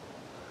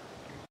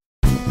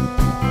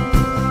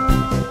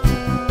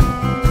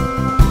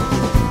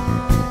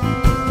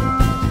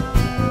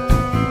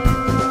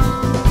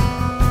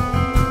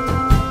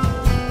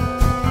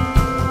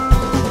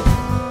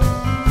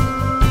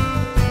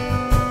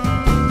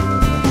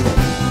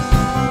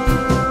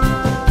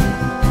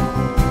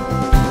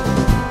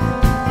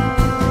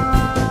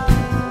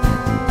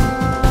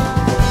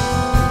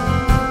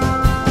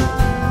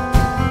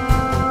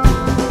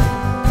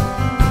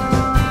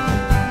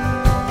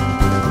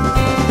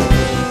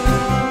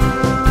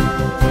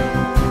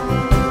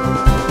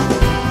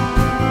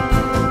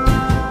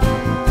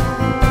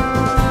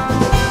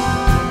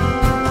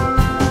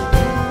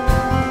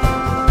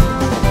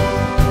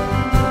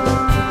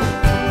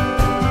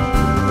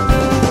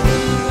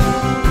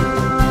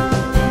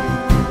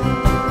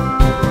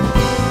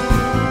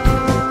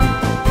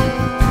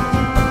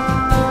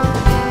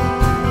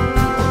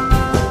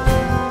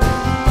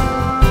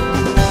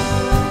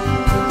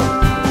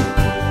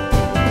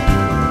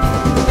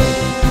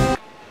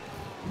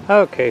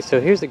 Okay, so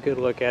here's a good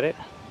look at it.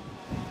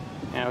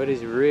 Now it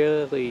is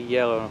really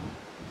yellow.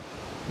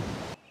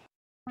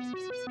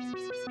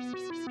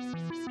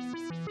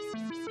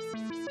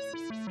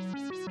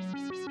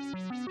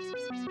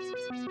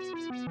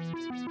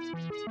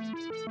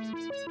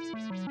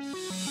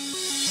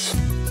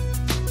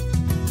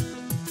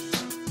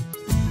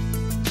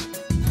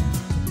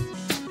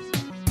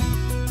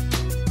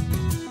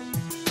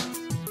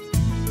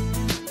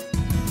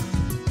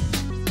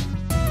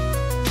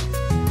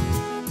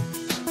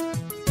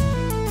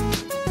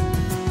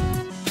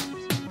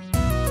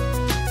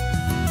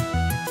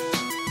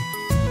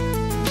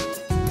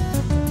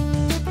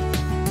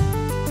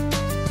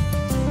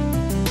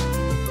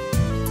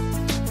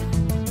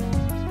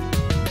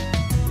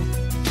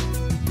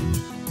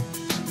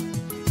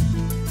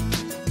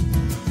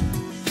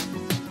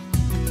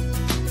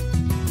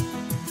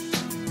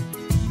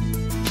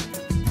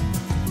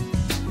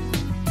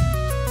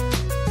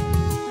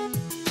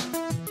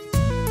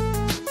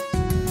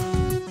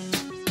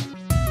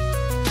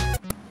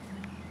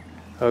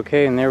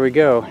 Okay, and there we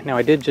go. Now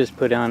I did just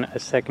put on a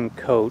second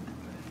coat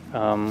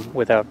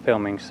without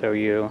filming, so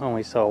you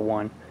only saw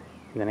one.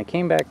 And then I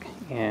came back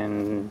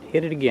and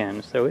hit it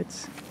again, so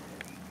it's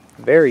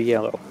very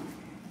yellow.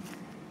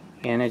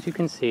 And as you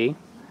can see,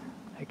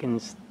 I can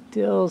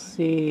still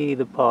see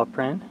the paw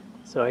print,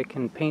 so I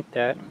can paint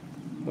that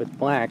with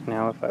black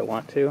now if I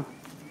want to.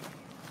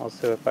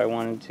 Also, if I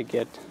wanted to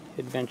get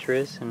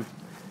adventurous and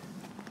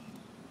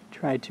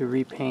try to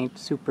repaint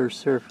Super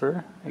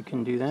Surfer, I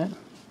can do that.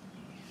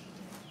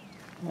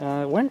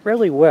 It went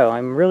really well.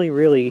 I'm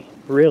really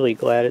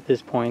glad at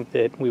this point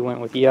that we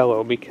went with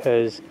yellow,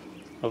 because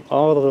of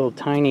all the little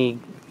tiny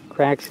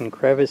cracks and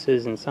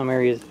crevices in some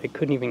areas I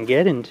couldn't even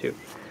get into,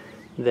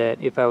 that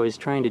if I was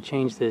trying to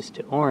change this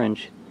to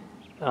orange,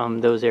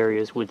 those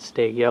areas would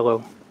stay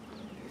yellow.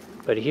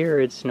 But here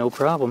it's no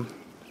problem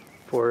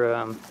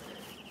for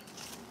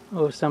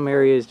some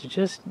areas to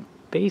just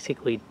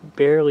basically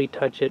barely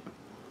touch it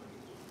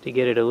to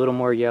get it a little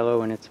more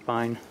yellow, and it's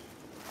fine.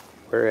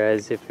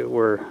 Whereas if it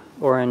were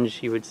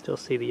orange, you would still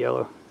see the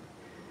yellow.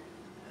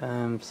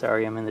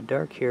 Sorry I'm in the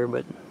dark here,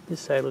 but this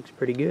side looks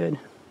pretty good.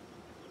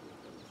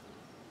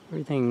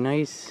 Everything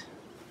nice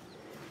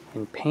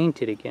and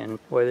painted again.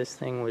 Boy, this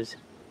thing was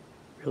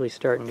really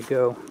starting to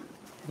go.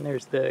 And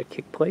there's the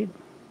kick plate.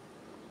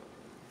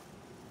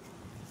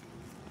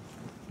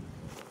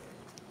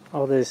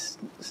 All this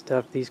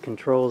stuff, these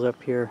controls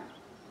up here,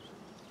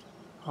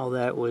 all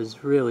that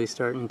was really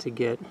starting to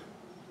get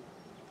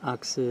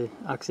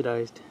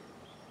oxidized.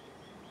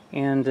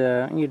 And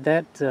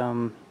that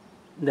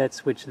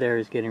switch there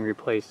is getting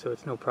replaced, so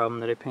it's no problem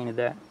that I painted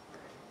that.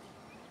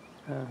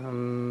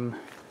 I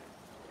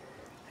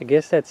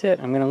guess that's it.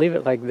 I'm going to leave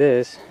it like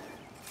this,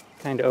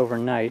 kind of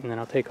overnight, and then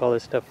I'll take all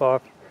this stuff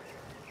off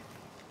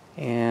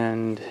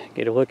and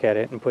get a look at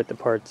it and put the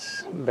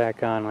parts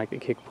back on, like the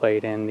kick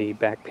plate and the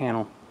back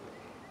panel,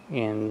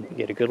 and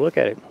get a good look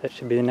at it. That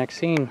should be the next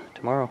scene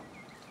tomorrow.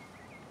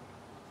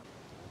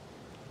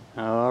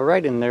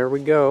 Alright, and there we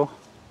go.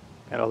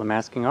 Got all the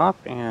masking off,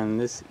 and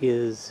this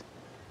is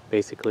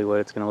basically what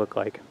it's going to look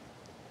like.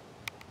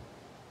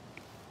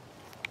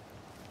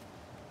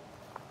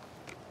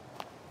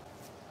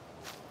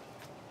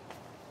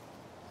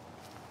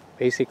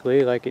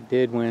 Basically like it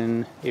did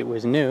when it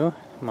was new,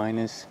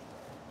 minus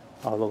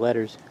all the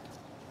letters.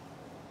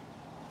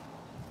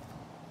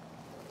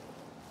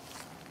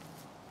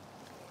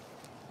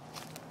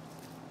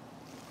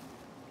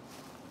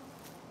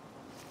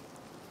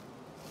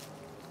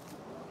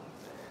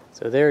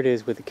 So there it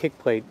is with the kick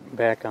plate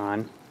back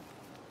on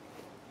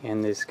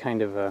and this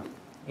kind of a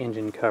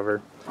engine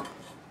cover.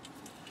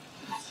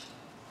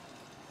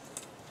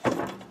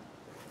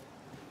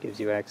 Gives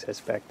you access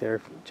back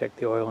there, check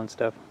the oil and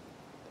stuff.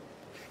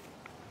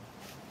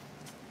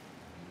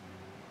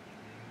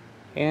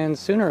 And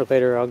sooner or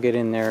later I'll get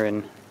in there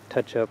and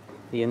touch up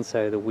the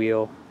inside of the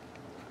wheel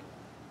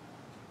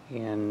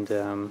and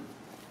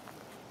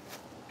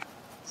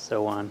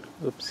so on.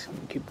 Oops,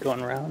 keep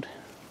going around.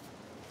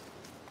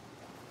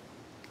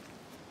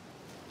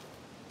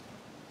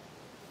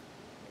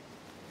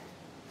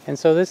 And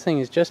so this thing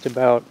is just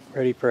about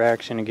ready for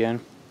action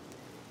again.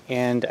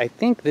 And I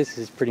think this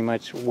is pretty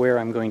much where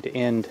I'm going to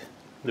end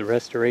the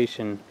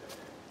restoration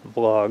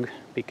vlog,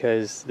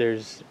 because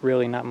there's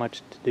really not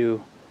much to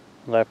do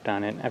left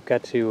on it. I've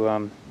got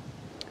to,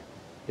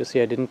 you'll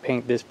see I didn't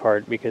paint this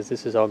part because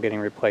this is all getting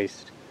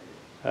replaced.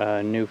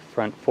 New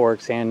front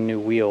forks and new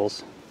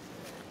wheels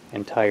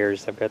and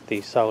tires. I've got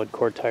the solid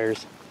core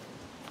tires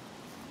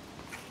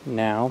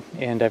now,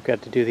 and I've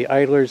got to do the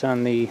idlers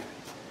on the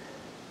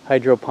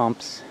hydro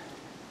pumps,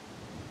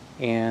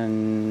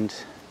 and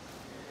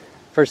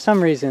for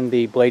some reason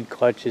the blade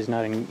clutch is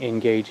not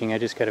engaging. I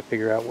just got to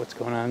figure out what's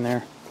going on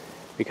there,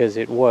 because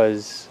it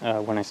was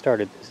when I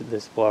started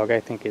this vlog. I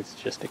think it's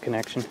just a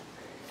connection.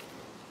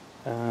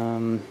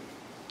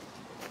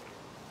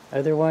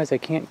 Otherwise I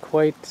can't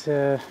quite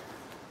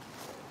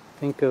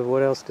think of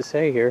what else to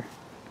say here.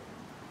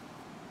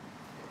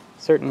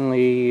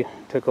 Certainly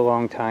took a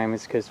long time.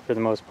 It's because for the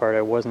most part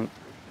I wasn't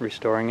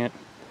restoring it.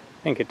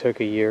 I think it took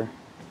a year.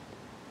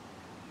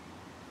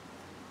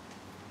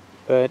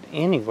 But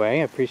anyway,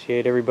 I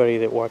appreciate everybody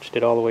that watched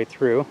it all the way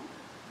through.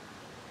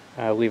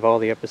 I'll leave all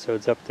the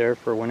episodes up there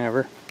for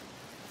whenever.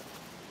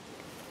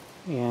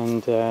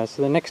 And so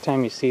the next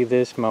time you see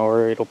this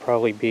mower, it'll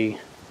probably be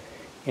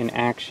in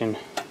action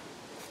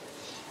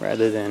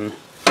rather than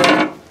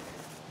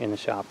in the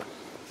shop.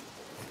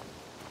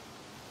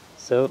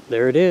 So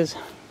there it is.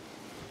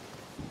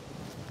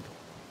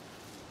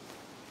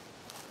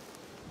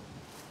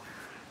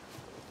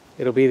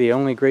 It'll be the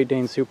only Great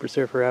Dane Super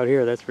Surfer out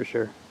here, that's for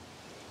sure.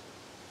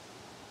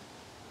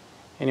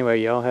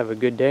 Anyway, y'all have a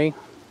good day.